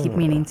yet. I keep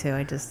meaning to.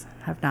 I just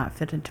have not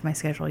fit into my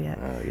schedule yet.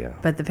 Oh, yeah.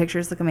 But the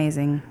pictures look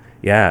amazing.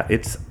 Yeah,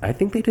 I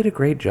think they did a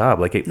great job.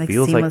 Like it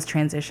feels seamless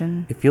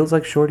transition. It feels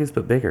like Shorty's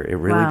but bigger. It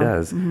really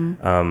does.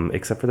 Mm-hmm.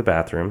 Except for the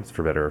bathrooms,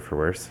 for better or for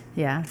worse.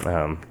 Yeah.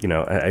 You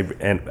know,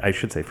 I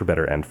should say for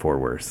better and for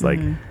worse. Like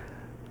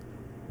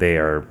they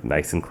are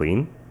nice and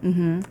clean.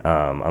 Mm-hmm.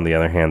 On the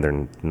other hand,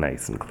 they're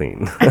nice and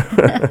clean.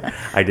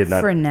 I did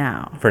not for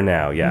now. For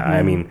now, yeah.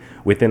 I mean,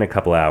 within a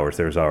couple hours,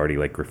 there's already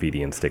like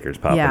graffiti and stickers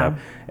popping up,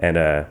 and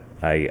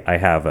I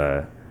have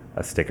a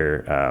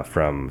sticker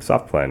from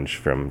Soft Plunge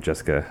from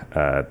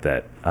Jessica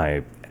that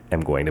I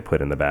am going to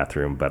put in the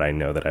bathroom, but I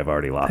know that I've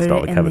already lost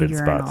all the coveted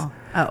spots.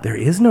 Oh. There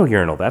is no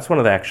urinal. That's one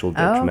of the actual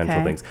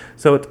detrimental things.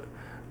 So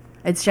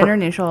it's gender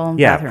neutral.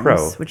 Yeah,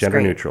 bathrooms, pro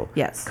gender neutral.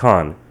 Yes.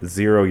 Con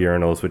 0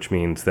 urinals, which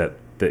means that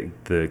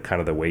the kind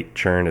of the weight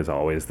churn is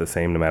always the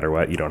same no matter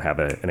what. You don't have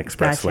an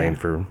express lane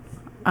for.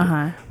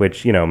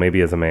 Which, you know,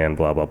 maybe as a man,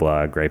 blah, blah,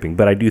 blah, griping.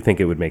 But I do think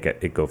it would make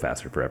it go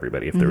faster for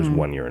everybody if there was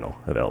one urinal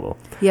available.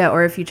 Yeah,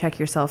 or if you check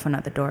your cell phone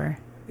at the door.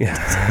 Yeah.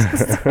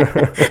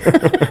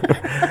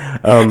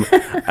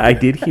 I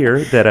did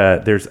hear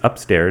that there's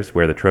upstairs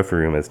where the trophy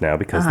room is now,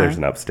 because there's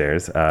an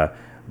upstairs.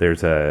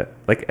 There's I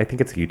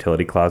think it's a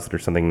utility closet or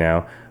something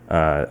now.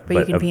 But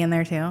you can pee in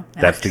there too?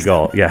 That's the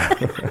goal, yeah.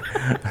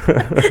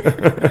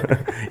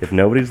 If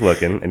nobody's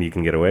looking and you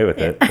can get away with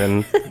it,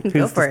 then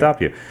who's to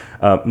stop you?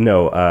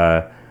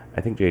 I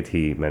think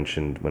JT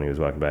mentioned when he was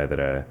walking by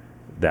that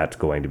that's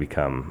going to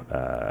become...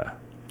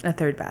 a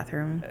third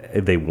bathroom.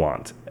 They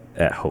want,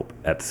 at Hope,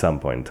 at some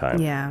point in time.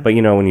 Yeah. But,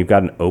 you know, when you've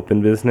got an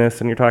open business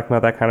and you're talking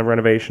about that kind of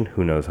renovation,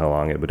 who knows how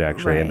long it would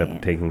actually end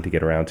up taking to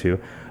get around to.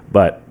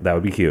 But that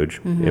would be huge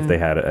if they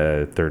had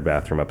a third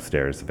bathroom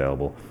upstairs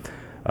available.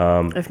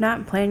 If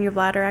not, plan your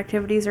bladder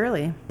activities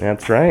early.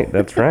 That's right.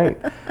 That's right.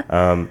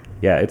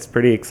 Yeah, it's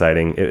pretty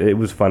exciting. It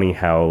was funny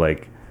how,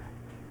 like,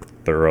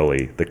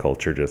 thoroughly the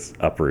culture just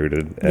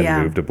uprooted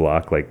and moved a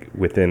block. Like,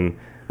 within,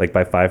 like,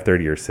 by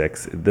 5:30 or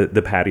 6,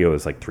 the patio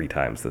is, like, 3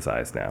 times the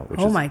size now.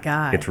 Which my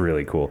God. It's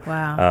really cool.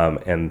 Wow.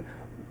 And,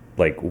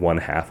 like, one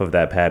half of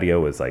that patio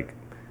was, like,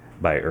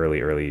 by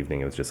early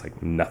evening, it was just,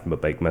 like, nothing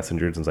but bike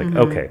messengers. And it's like,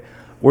 okay,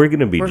 we're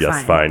going to be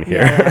just fine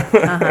here. Yeah.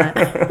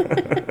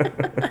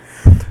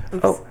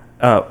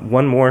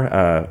 One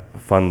more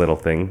fun little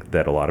thing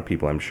that a lot of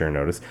people, I'm sure,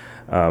 noticed.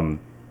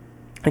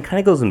 It kind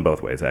of goes in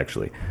both ways,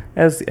 actually.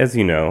 As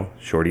you know,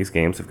 Shorty's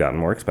games have gotten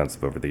more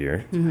expensive over the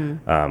years.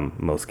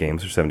 Most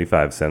games are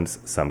 75 cents.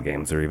 Some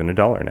games are even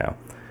 $1 now.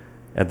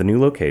 At the new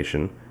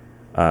location,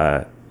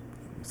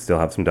 still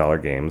have some dollar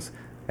games.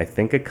 I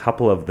think a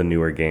couple of the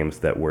newer games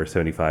that were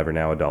 75 are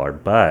now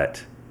 $1,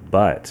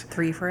 but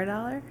 3 for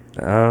 $1?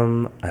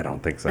 I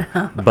don't think so.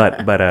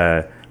 but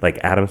like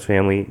Addams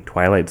Family,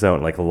 Twilight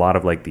Zone, like a lot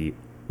of like the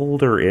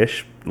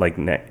older-ish like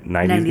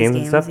 90s games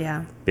and stuff,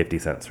 50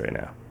 cents right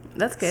now.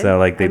 That's good. So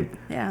like you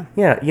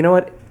know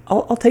what?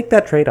 I'll take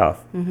that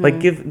trade-off. Like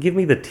give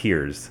me the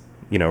tiers,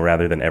 you know,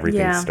 rather than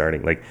everything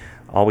starting. Like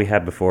all we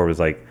had before was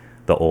like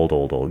the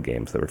old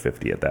games that were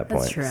 50 at that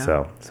point. That's true.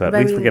 So at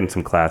least we're getting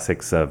some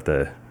classics of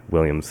the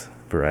Williams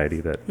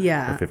variety that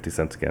are 50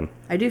 cents again.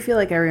 I do feel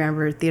like I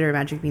remember Theater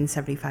Magic being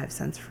 75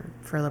 cents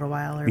for a little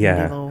while. Or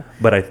medieval.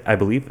 But I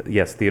believe,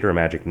 yes, Theater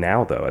Magic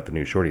now, though, at the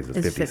new Shorties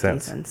is 50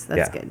 cents.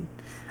 That's good.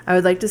 I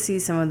would like to see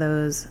some of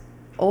those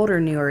older,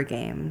 newer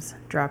games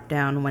drop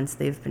down once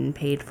they've been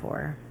paid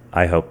for.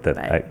 I hope that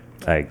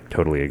But- I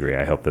totally agree.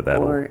 I hope that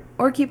that'll.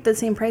 Or keep the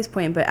same price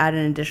point, but add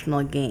an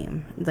additional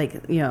game. Like,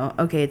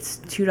 okay, it's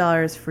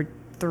 $2 for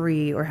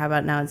 3, or how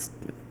about now it's,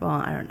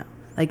 I don't know.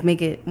 Like,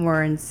 make it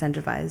more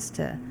incentivized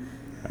to.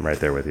 I'm right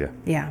there with you.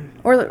 Yeah.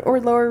 Or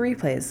lower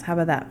replays. How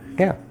about that?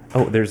 Yeah.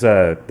 Oh, there's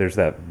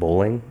that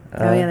bowling.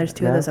 Oh, yeah, there's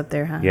 2 of now. those up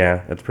there, huh?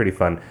 Yeah, that's pretty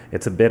fun.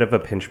 It's a bit of a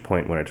pinch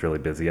point when it's really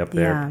busy up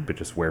there, Yeah. but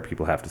just where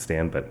people have to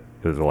stand. But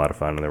it was a lot of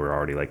fun, and there were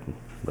already like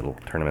little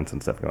tournaments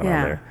and stuff going on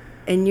Yeah. there.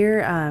 In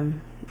your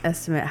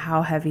estimate,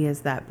 how heavy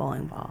is that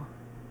bowling ball?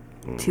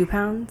 2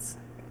 pounds?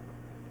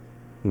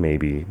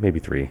 Maybe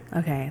 3.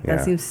 Okay, that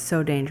Yeah. seems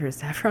so dangerous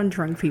to have around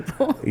drunk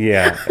people.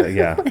 Yeah,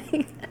 yeah.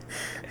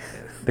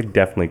 There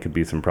definitely could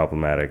be some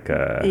problematic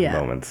Yeah.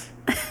 moments.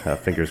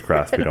 Fingers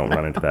crossed we don't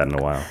run into that in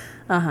a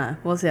while.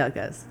 We'll see how it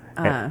goes.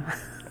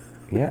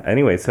 Yeah.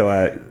 Anyway,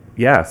 so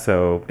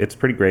so it's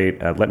pretty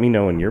great. Let me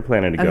know when you're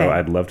planning to go. Okay.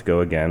 I'd love to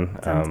go again.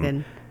 Sounds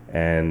good.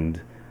 And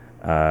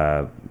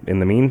in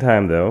the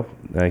meantime, though,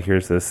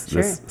 here's this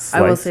Sure. this slice.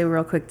 I will say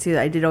real quick too.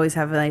 I did always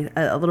have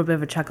a little bit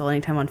of a chuckle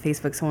anytime on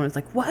Facebook someone was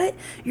like, "What?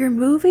 You're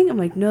moving?" I'm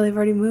like, "No, they've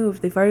already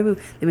moved. They've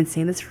been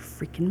saying this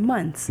for freaking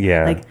months."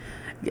 Yeah. Like,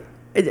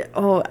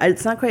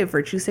 it's not quite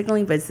virtue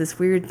signaling, but it's this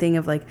weird thing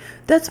of like,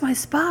 "That's my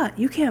spot.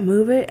 You can't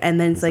move it." And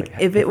then it's like,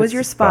 if it was it's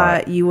your the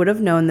spot- spot, you would have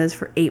known this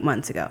for 8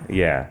 months ago.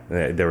 Yeah,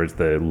 there was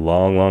the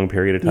long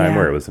period of time Yeah. Mm-hmm.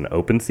 where it was an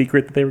open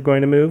secret that they were going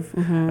to move.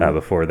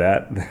 Before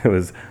that, it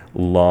was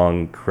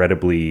long,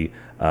 credibly,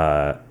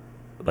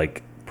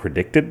 like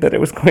predicted that it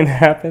was going to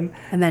happen.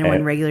 And then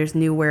when regulars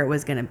knew where it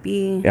was going to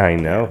be. I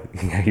know.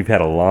 You've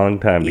had a long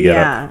time to get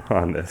up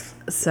on this.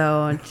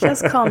 So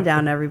just calm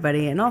down,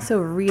 everybody, and also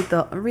read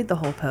the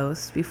whole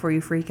post before you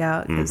freak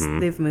out, because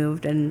they've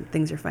moved and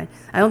things are fine.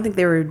 I don't think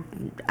they were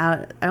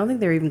out. I don't think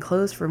they were even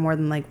closed for more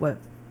than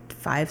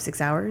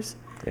 5-6 hours.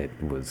 It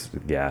was,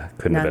 couldn't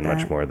have Not been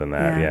much that. more than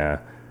that. Yeah.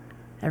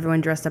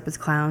 Everyone dressed up as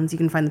clowns. You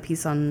can find the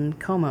piece on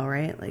Como,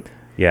 right?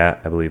 Yeah,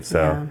 I believe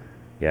so.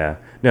 Yeah.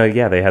 No,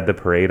 they had the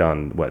parade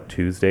on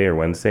Tuesday or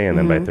Wednesday, and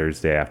then by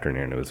Thursday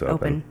afternoon it was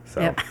open. So,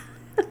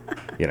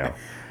 Yep.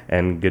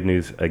 And good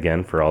news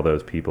again for all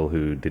those people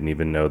who didn't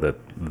even know that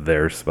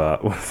their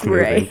spot was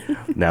moving.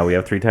 Right. Now we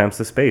have 3 times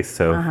the space,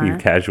 so you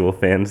casual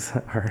fans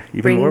are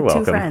even Bring more 2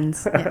 welcome.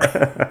 friends.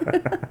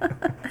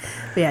 But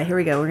yeah, here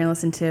we go. We're gonna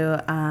listen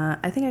to.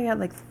 I think I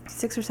got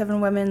 6 or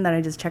 7 women that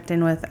I just checked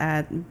in with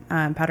at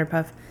Powder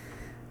Puff.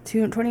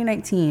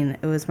 2019.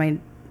 It was my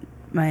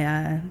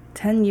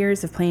 10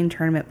 years of playing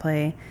tournament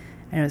play,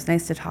 and it was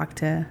nice to talk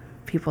to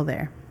people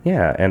there.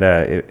 Yeah, and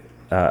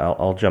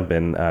I'll jump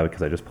in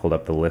because I just pulled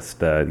up the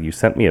list you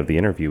sent me of the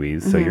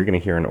interviewees. So you're going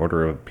to hear in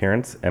order of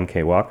appearance: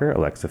 MK Walker,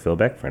 Alexa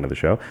Philbeck, friend of the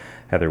show;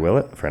 Heather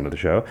Willett, friend of the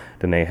show;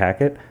 Danae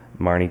Hackett,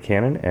 Marnie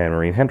Cannon, and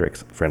Maureen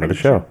Hendricks, friend of the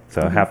show.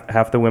 So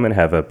half the women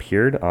have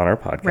appeared on our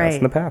podcast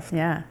in the past.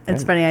 Yeah,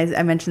 it's funny.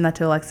 I mentioned that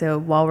to Alexa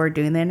while we're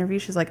doing the interview.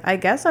 She's like, "I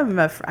guess I'm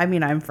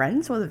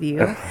friends with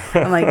you."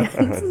 I'm like,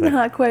 "It's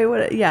not quite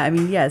what." Yeah, I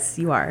mean, yes,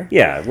 you are.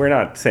 Yeah, we're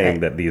not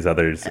saying that these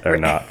others are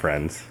not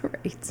friends,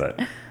 Right. but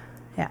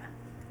Yeah.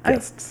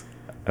 guests.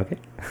 Okay.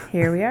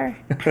 Here we are.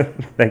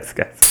 Thanks,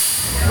 guys.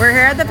 We're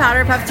here at the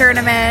Powder Puff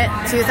Tournament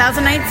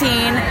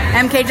 2019.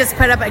 MK just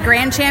put up a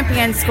grand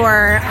champion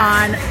score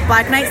on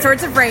Black Knight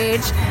Swords of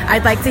Rage.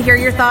 I'd like to hear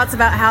your thoughts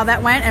about how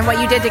that went and what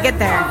you did to get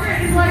there.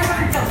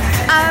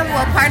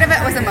 Well, part of it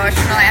was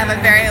emotional. I have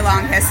a very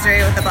long history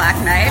with the Black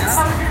Knights.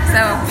 So,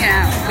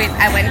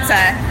 I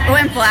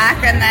went black,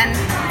 and then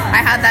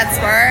I had that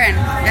score.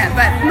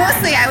 But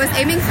mostly I was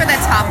aiming for the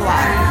top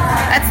block.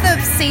 That's the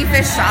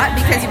safest shot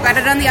because you've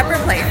got it on the upper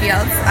play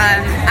fields.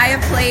 I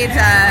have played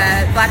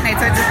Black Knight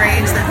Swords of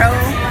Rage. The Pro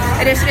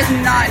Edition is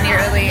not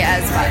nearly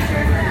as fun.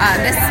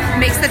 This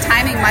makes the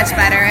timing much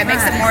better. It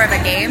makes it more of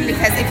a game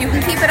because if you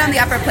can keep it on the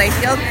upper play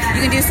field,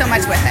 you can do so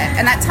much with it.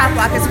 And that top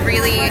block is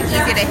really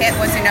easy to hit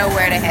once you know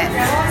where to hit.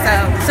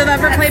 So the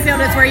upper play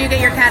field is where you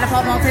get your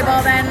catapult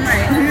multi-ball then,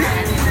 right?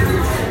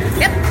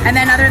 Yep. And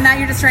then other than that,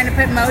 you're just trying to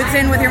put modes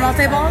in with your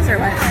multi-balls or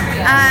what?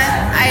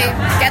 I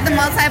get the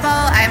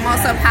multi-ball. I'm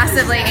also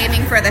passively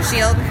aiming for the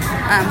shield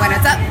when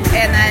it's up.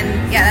 And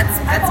then,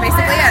 that's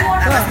basically it.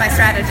 That was my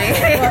strategy.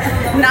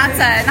 Not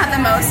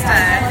the most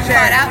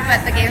thought out,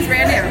 but the game's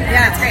brand new.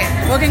 Yeah, it's great.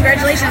 Well,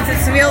 congratulations.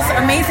 It feels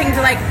amazing to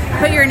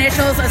put your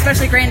initials,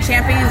 especially Grand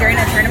Champion, during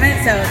a tournament.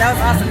 So that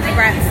was awesome.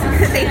 Congrats.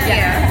 Thank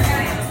you.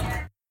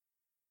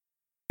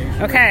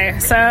 Okay,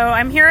 so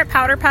I'm here at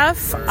Powder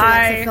Puff.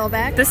 Alexa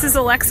Philbeck. This is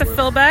Alexa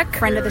Philbeck.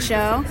 Friend of the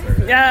show.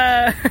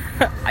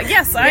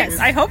 Yes,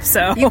 I hope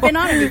so. You've been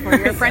on it before.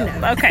 You're a friend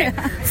of. Okay,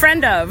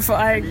 friend of.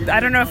 I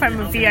don't know if I'm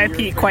a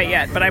VIP quite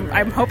yet, but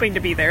I'm hoping to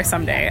be there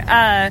someday.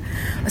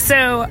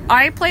 So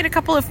I played a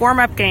couple of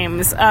warm-up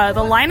games. The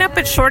lineup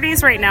at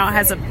Shorty's right now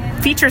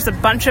features a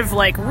bunch of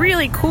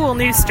really cool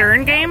new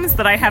Stern games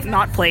that I have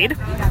not played.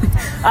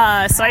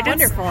 So I did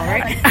Wonderful,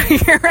 right?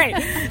 You're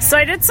right. So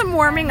I did some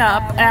warming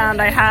up,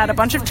 and I had a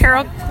bunch of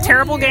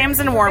terrible games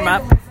in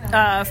warm-up.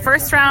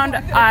 First round,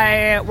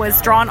 I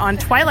was drawn on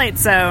Twilight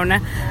Zone,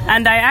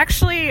 and I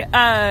actually,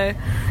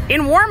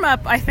 in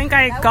warm-up, I think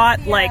I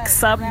got like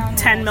sub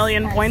 10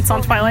 million points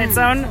on Twilight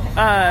Zone.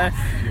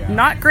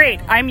 Not great.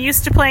 I'm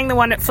used to playing the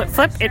one at Flip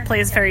Flip. It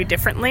plays very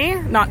differently.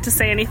 Not to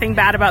say anything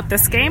bad about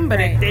this game, but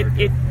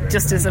it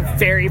just is a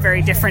very,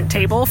 very different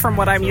table from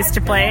what I'm used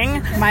to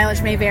playing.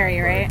 Mileage may vary,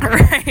 right?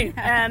 Right.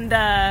 And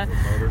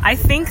I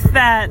think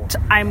that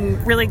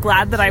I'm really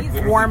glad that I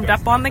warmed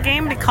up on the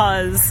game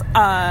because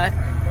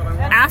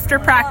after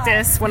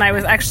practice, when I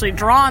was actually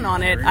drawn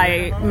on it,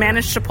 I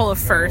managed to pull a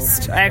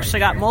first. I actually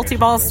got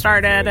multi-ball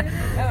started.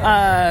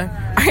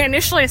 I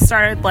initially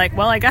started like,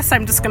 well, I guess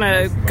I'm just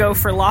going to go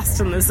for Lost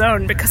in the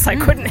Zone because I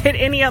couldn't hit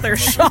any other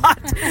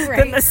shot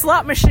than the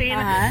slot machine.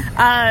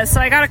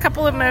 So I got a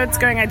couple of modes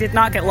going. I did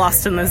not get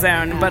Lost in the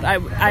Zone, but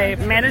I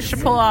managed to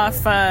pull off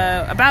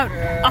about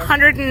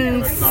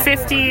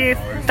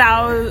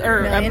 150,000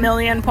 or a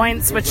million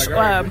points, which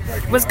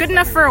was good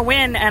enough for a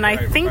win. And I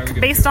think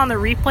based on the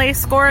replay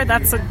score,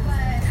 that's a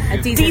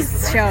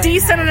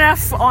decent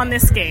enough on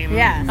this game.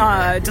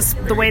 Yeah. Just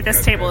the way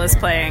this table is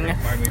playing.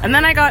 And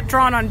then I got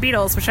drawn on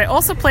Beatles, which I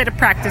also played a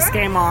practice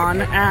game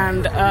on,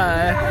 and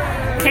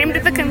came to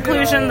the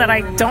conclusion that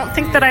I don't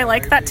think that I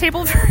like that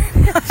table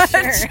very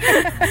much.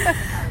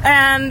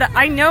 And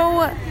I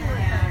know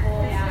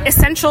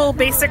essential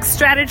basic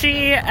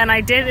strategy, and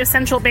I did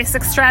essential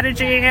basic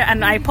strategy,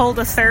 and I pulled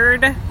a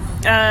third.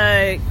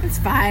 It's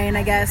fine,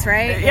 I guess,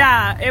 right?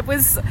 Yeah, it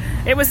was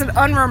an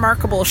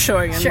unremarkable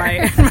showing in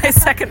my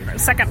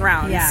second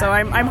round. Yeah. So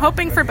I'm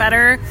hoping for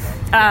better.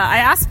 I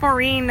asked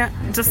Maureen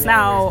just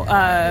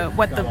now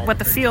what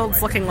the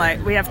field's looking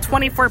like. We have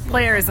 24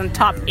 players in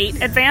top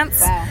 8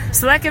 advance. Wow.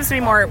 So that gives me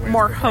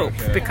more hope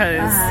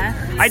because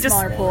I just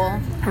smaller pool.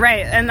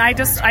 Right, and I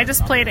just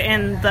played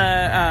in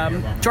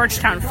the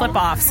Georgetown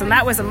flip-offs, and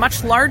that was a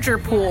much larger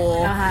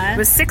pool. It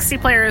was 60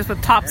 players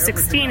with top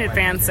 16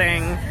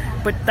 advancing.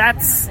 But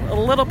that's a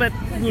little bit,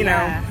 you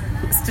know,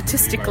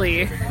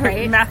 statistically,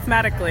 right?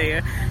 Mathematically.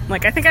 I'm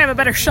like, I think I have a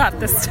better shot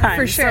this time.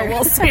 For sure. So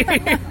we'll see.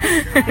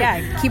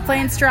 Yeah, keep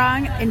playing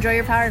strong. Enjoy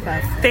your Powder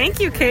Puff.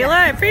 Thank you, Kayla.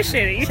 I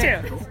appreciate it. You too.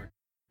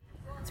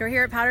 So we're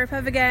here at Powder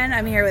Puff again.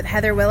 I'm here with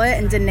Heather Willett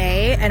and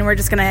Danae, and we're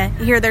just going to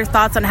hear their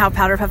thoughts on how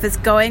Powder Puff is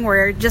going.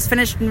 We're just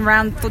finished in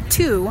round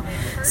 2.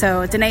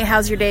 So, Danae,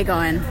 how's your day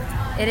going?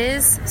 It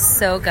is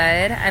so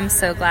good. I'm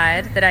so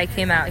glad that I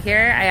came out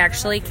here. I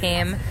actually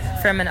came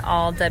from an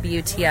all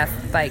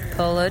WTF bike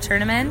polo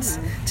tournament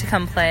to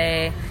come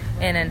play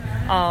in an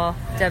all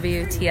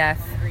WTF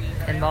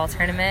pinball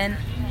tournament,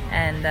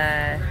 and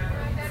I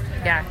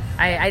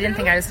didn't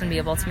think I was going to be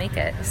able to make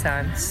it, so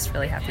I'm just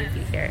really happy to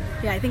be here.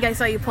 Yeah, I think I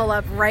saw you pull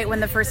up right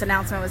when the first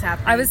announcement was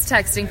happening. I was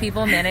texting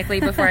people manically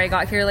before I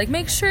got here, like,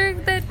 make sure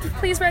that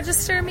please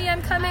register me.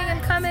 I'm coming.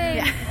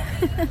 Yeah.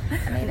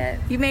 I made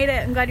it. You made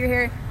it. I'm glad you're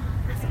here.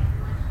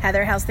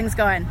 Heather, how's things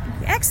going?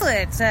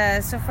 Excellent.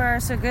 So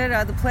far, so good.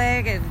 The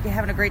plague,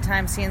 having a great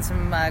time seeing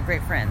some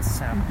great friends.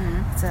 So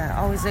it's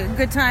always a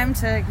good time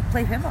to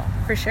play pinball.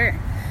 For sure.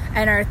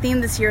 And our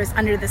theme this year is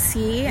Under the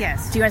Sea.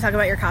 Yes. Do you want to talk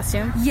about your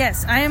costume?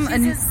 Yes, I am.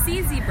 She's a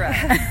sea zebra.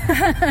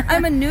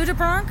 I'm a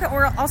nudibranch,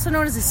 or also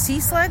known as a sea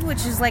slug,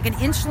 which is like an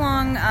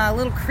inch-long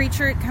little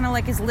creature, kind of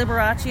like his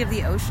Liberace of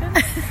the ocean.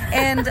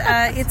 And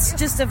it's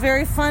just a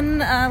very fun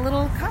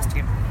little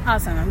costume.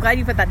 Awesome. I'm glad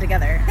you put that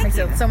together. Thank Makes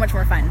you. it so much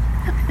more fun.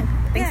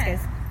 Thanks, guys.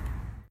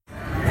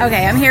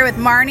 Okay, I'm here with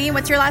Marnie.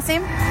 What's your last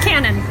name?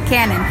 Cannon.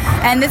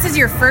 And this is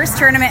your first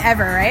tournament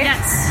ever, right?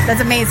 Yes. That's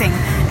amazing.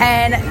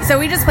 And so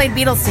we just played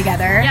Beatles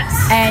together.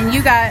 Yes. And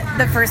you got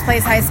the first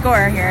place high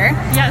score here.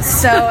 Yes.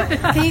 So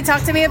can you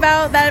talk to me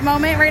about that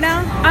moment right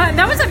now?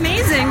 That was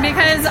amazing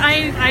because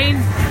I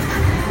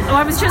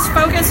was just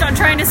focused on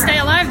trying to stay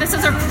alive. This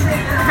is a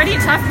pretty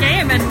tough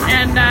game, and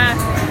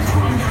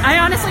I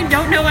honestly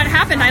don't know what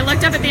happened. I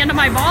looked up at the end of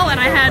my ball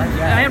and I had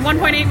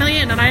 1.8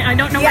 million, and I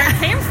don't know where it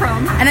came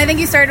from. And I think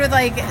you started with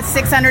like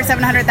 600,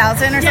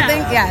 700,000 or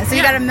something. Yeah. So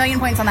you got 1 million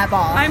points on that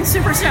ball. I'm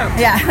super stoked.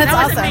 Yeah, that's that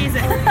was awesome.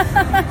 amazing.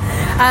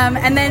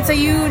 And then, so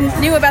you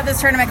knew about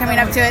this tournament coming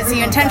up to it, so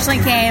you intentionally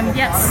came.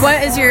 Yes.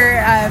 What is your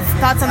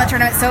thoughts on the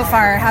tournament so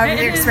far? How has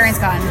your experience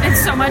gone?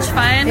 It's so much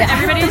fun. Yeah.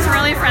 Everybody's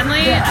really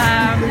friendly.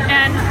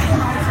 And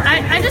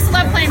I just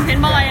love playing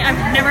pinball. I've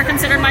never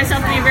considered myself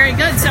to be very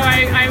good, so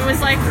I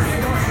was like,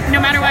 no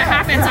matter what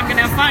happens, I'm going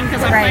to have fun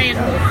because I'm playing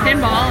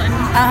pinball.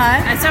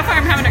 And so far,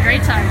 I'm having a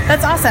great time.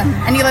 That's awesome.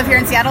 And you live here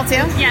in Seattle,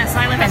 too? Yes,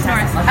 I live up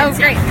north. Oh,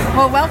 great.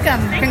 Well,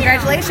 welcome. Thank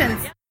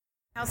Congratulations. you.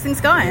 How's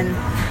things going?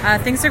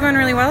 Things are going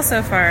really well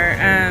so far.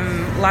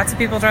 Lots of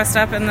people dressed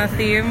up in the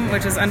theme,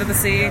 which is Under the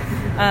Sea.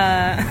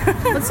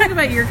 Let's talk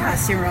about your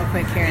costume real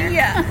quick here.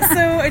 Yeah.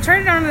 So I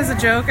tried it on as a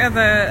joke at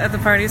the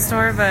party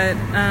store, but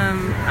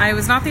I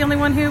was not the only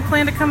one who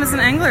planned to come as an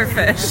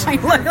anglerfish. So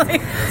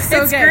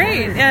it's good.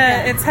 great.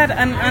 It's had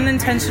an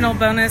unintentional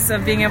bonus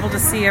of being able to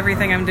see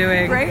everything I'm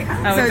doing. Right.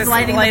 So with it's this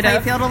lighting the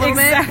playfield a little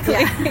exactly.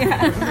 bit.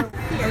 Yeah.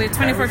 We have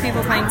 24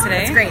 people playing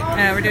today. That's great.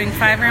 We're doing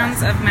 5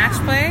 rounds of match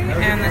play,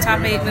 and the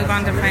top 8 move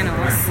on to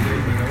finals.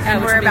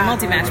 And which would be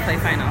multi-match play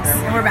finals.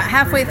 And we're about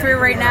halfway through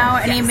right now.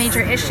 Any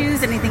major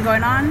issues? Anything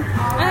going on?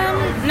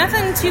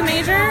 Nothing too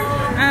major.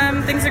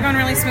 Things are going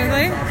really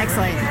smoothly.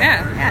 Excellent.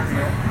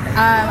 Yeah.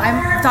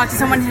 I talked to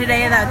someone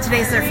today that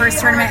today's their first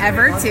tournament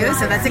ever too,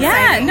 so that's exciting.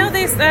 Yeah, no,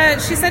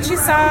 she said she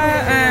saw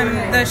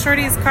the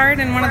Shorty's card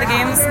in one of the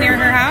games near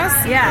her house.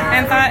 Yeah.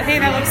 And thought, hey,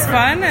 that looks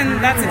fun,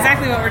 and that's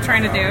exactly what we're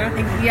trying to do.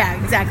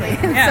 Yeah, exactly.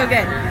 Yeah. So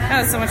good.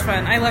 That was so much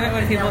fun. I love it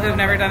when people who've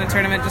never done a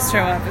tournament just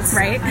show up.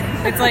 Right.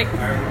 It's like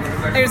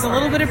there's a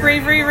little bit of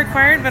bravery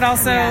required, but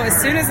also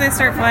as soon as they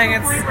start playing,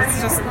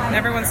 it's just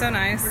everyone's so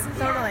nice.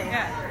 Totally.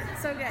 Yeah.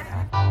 So good.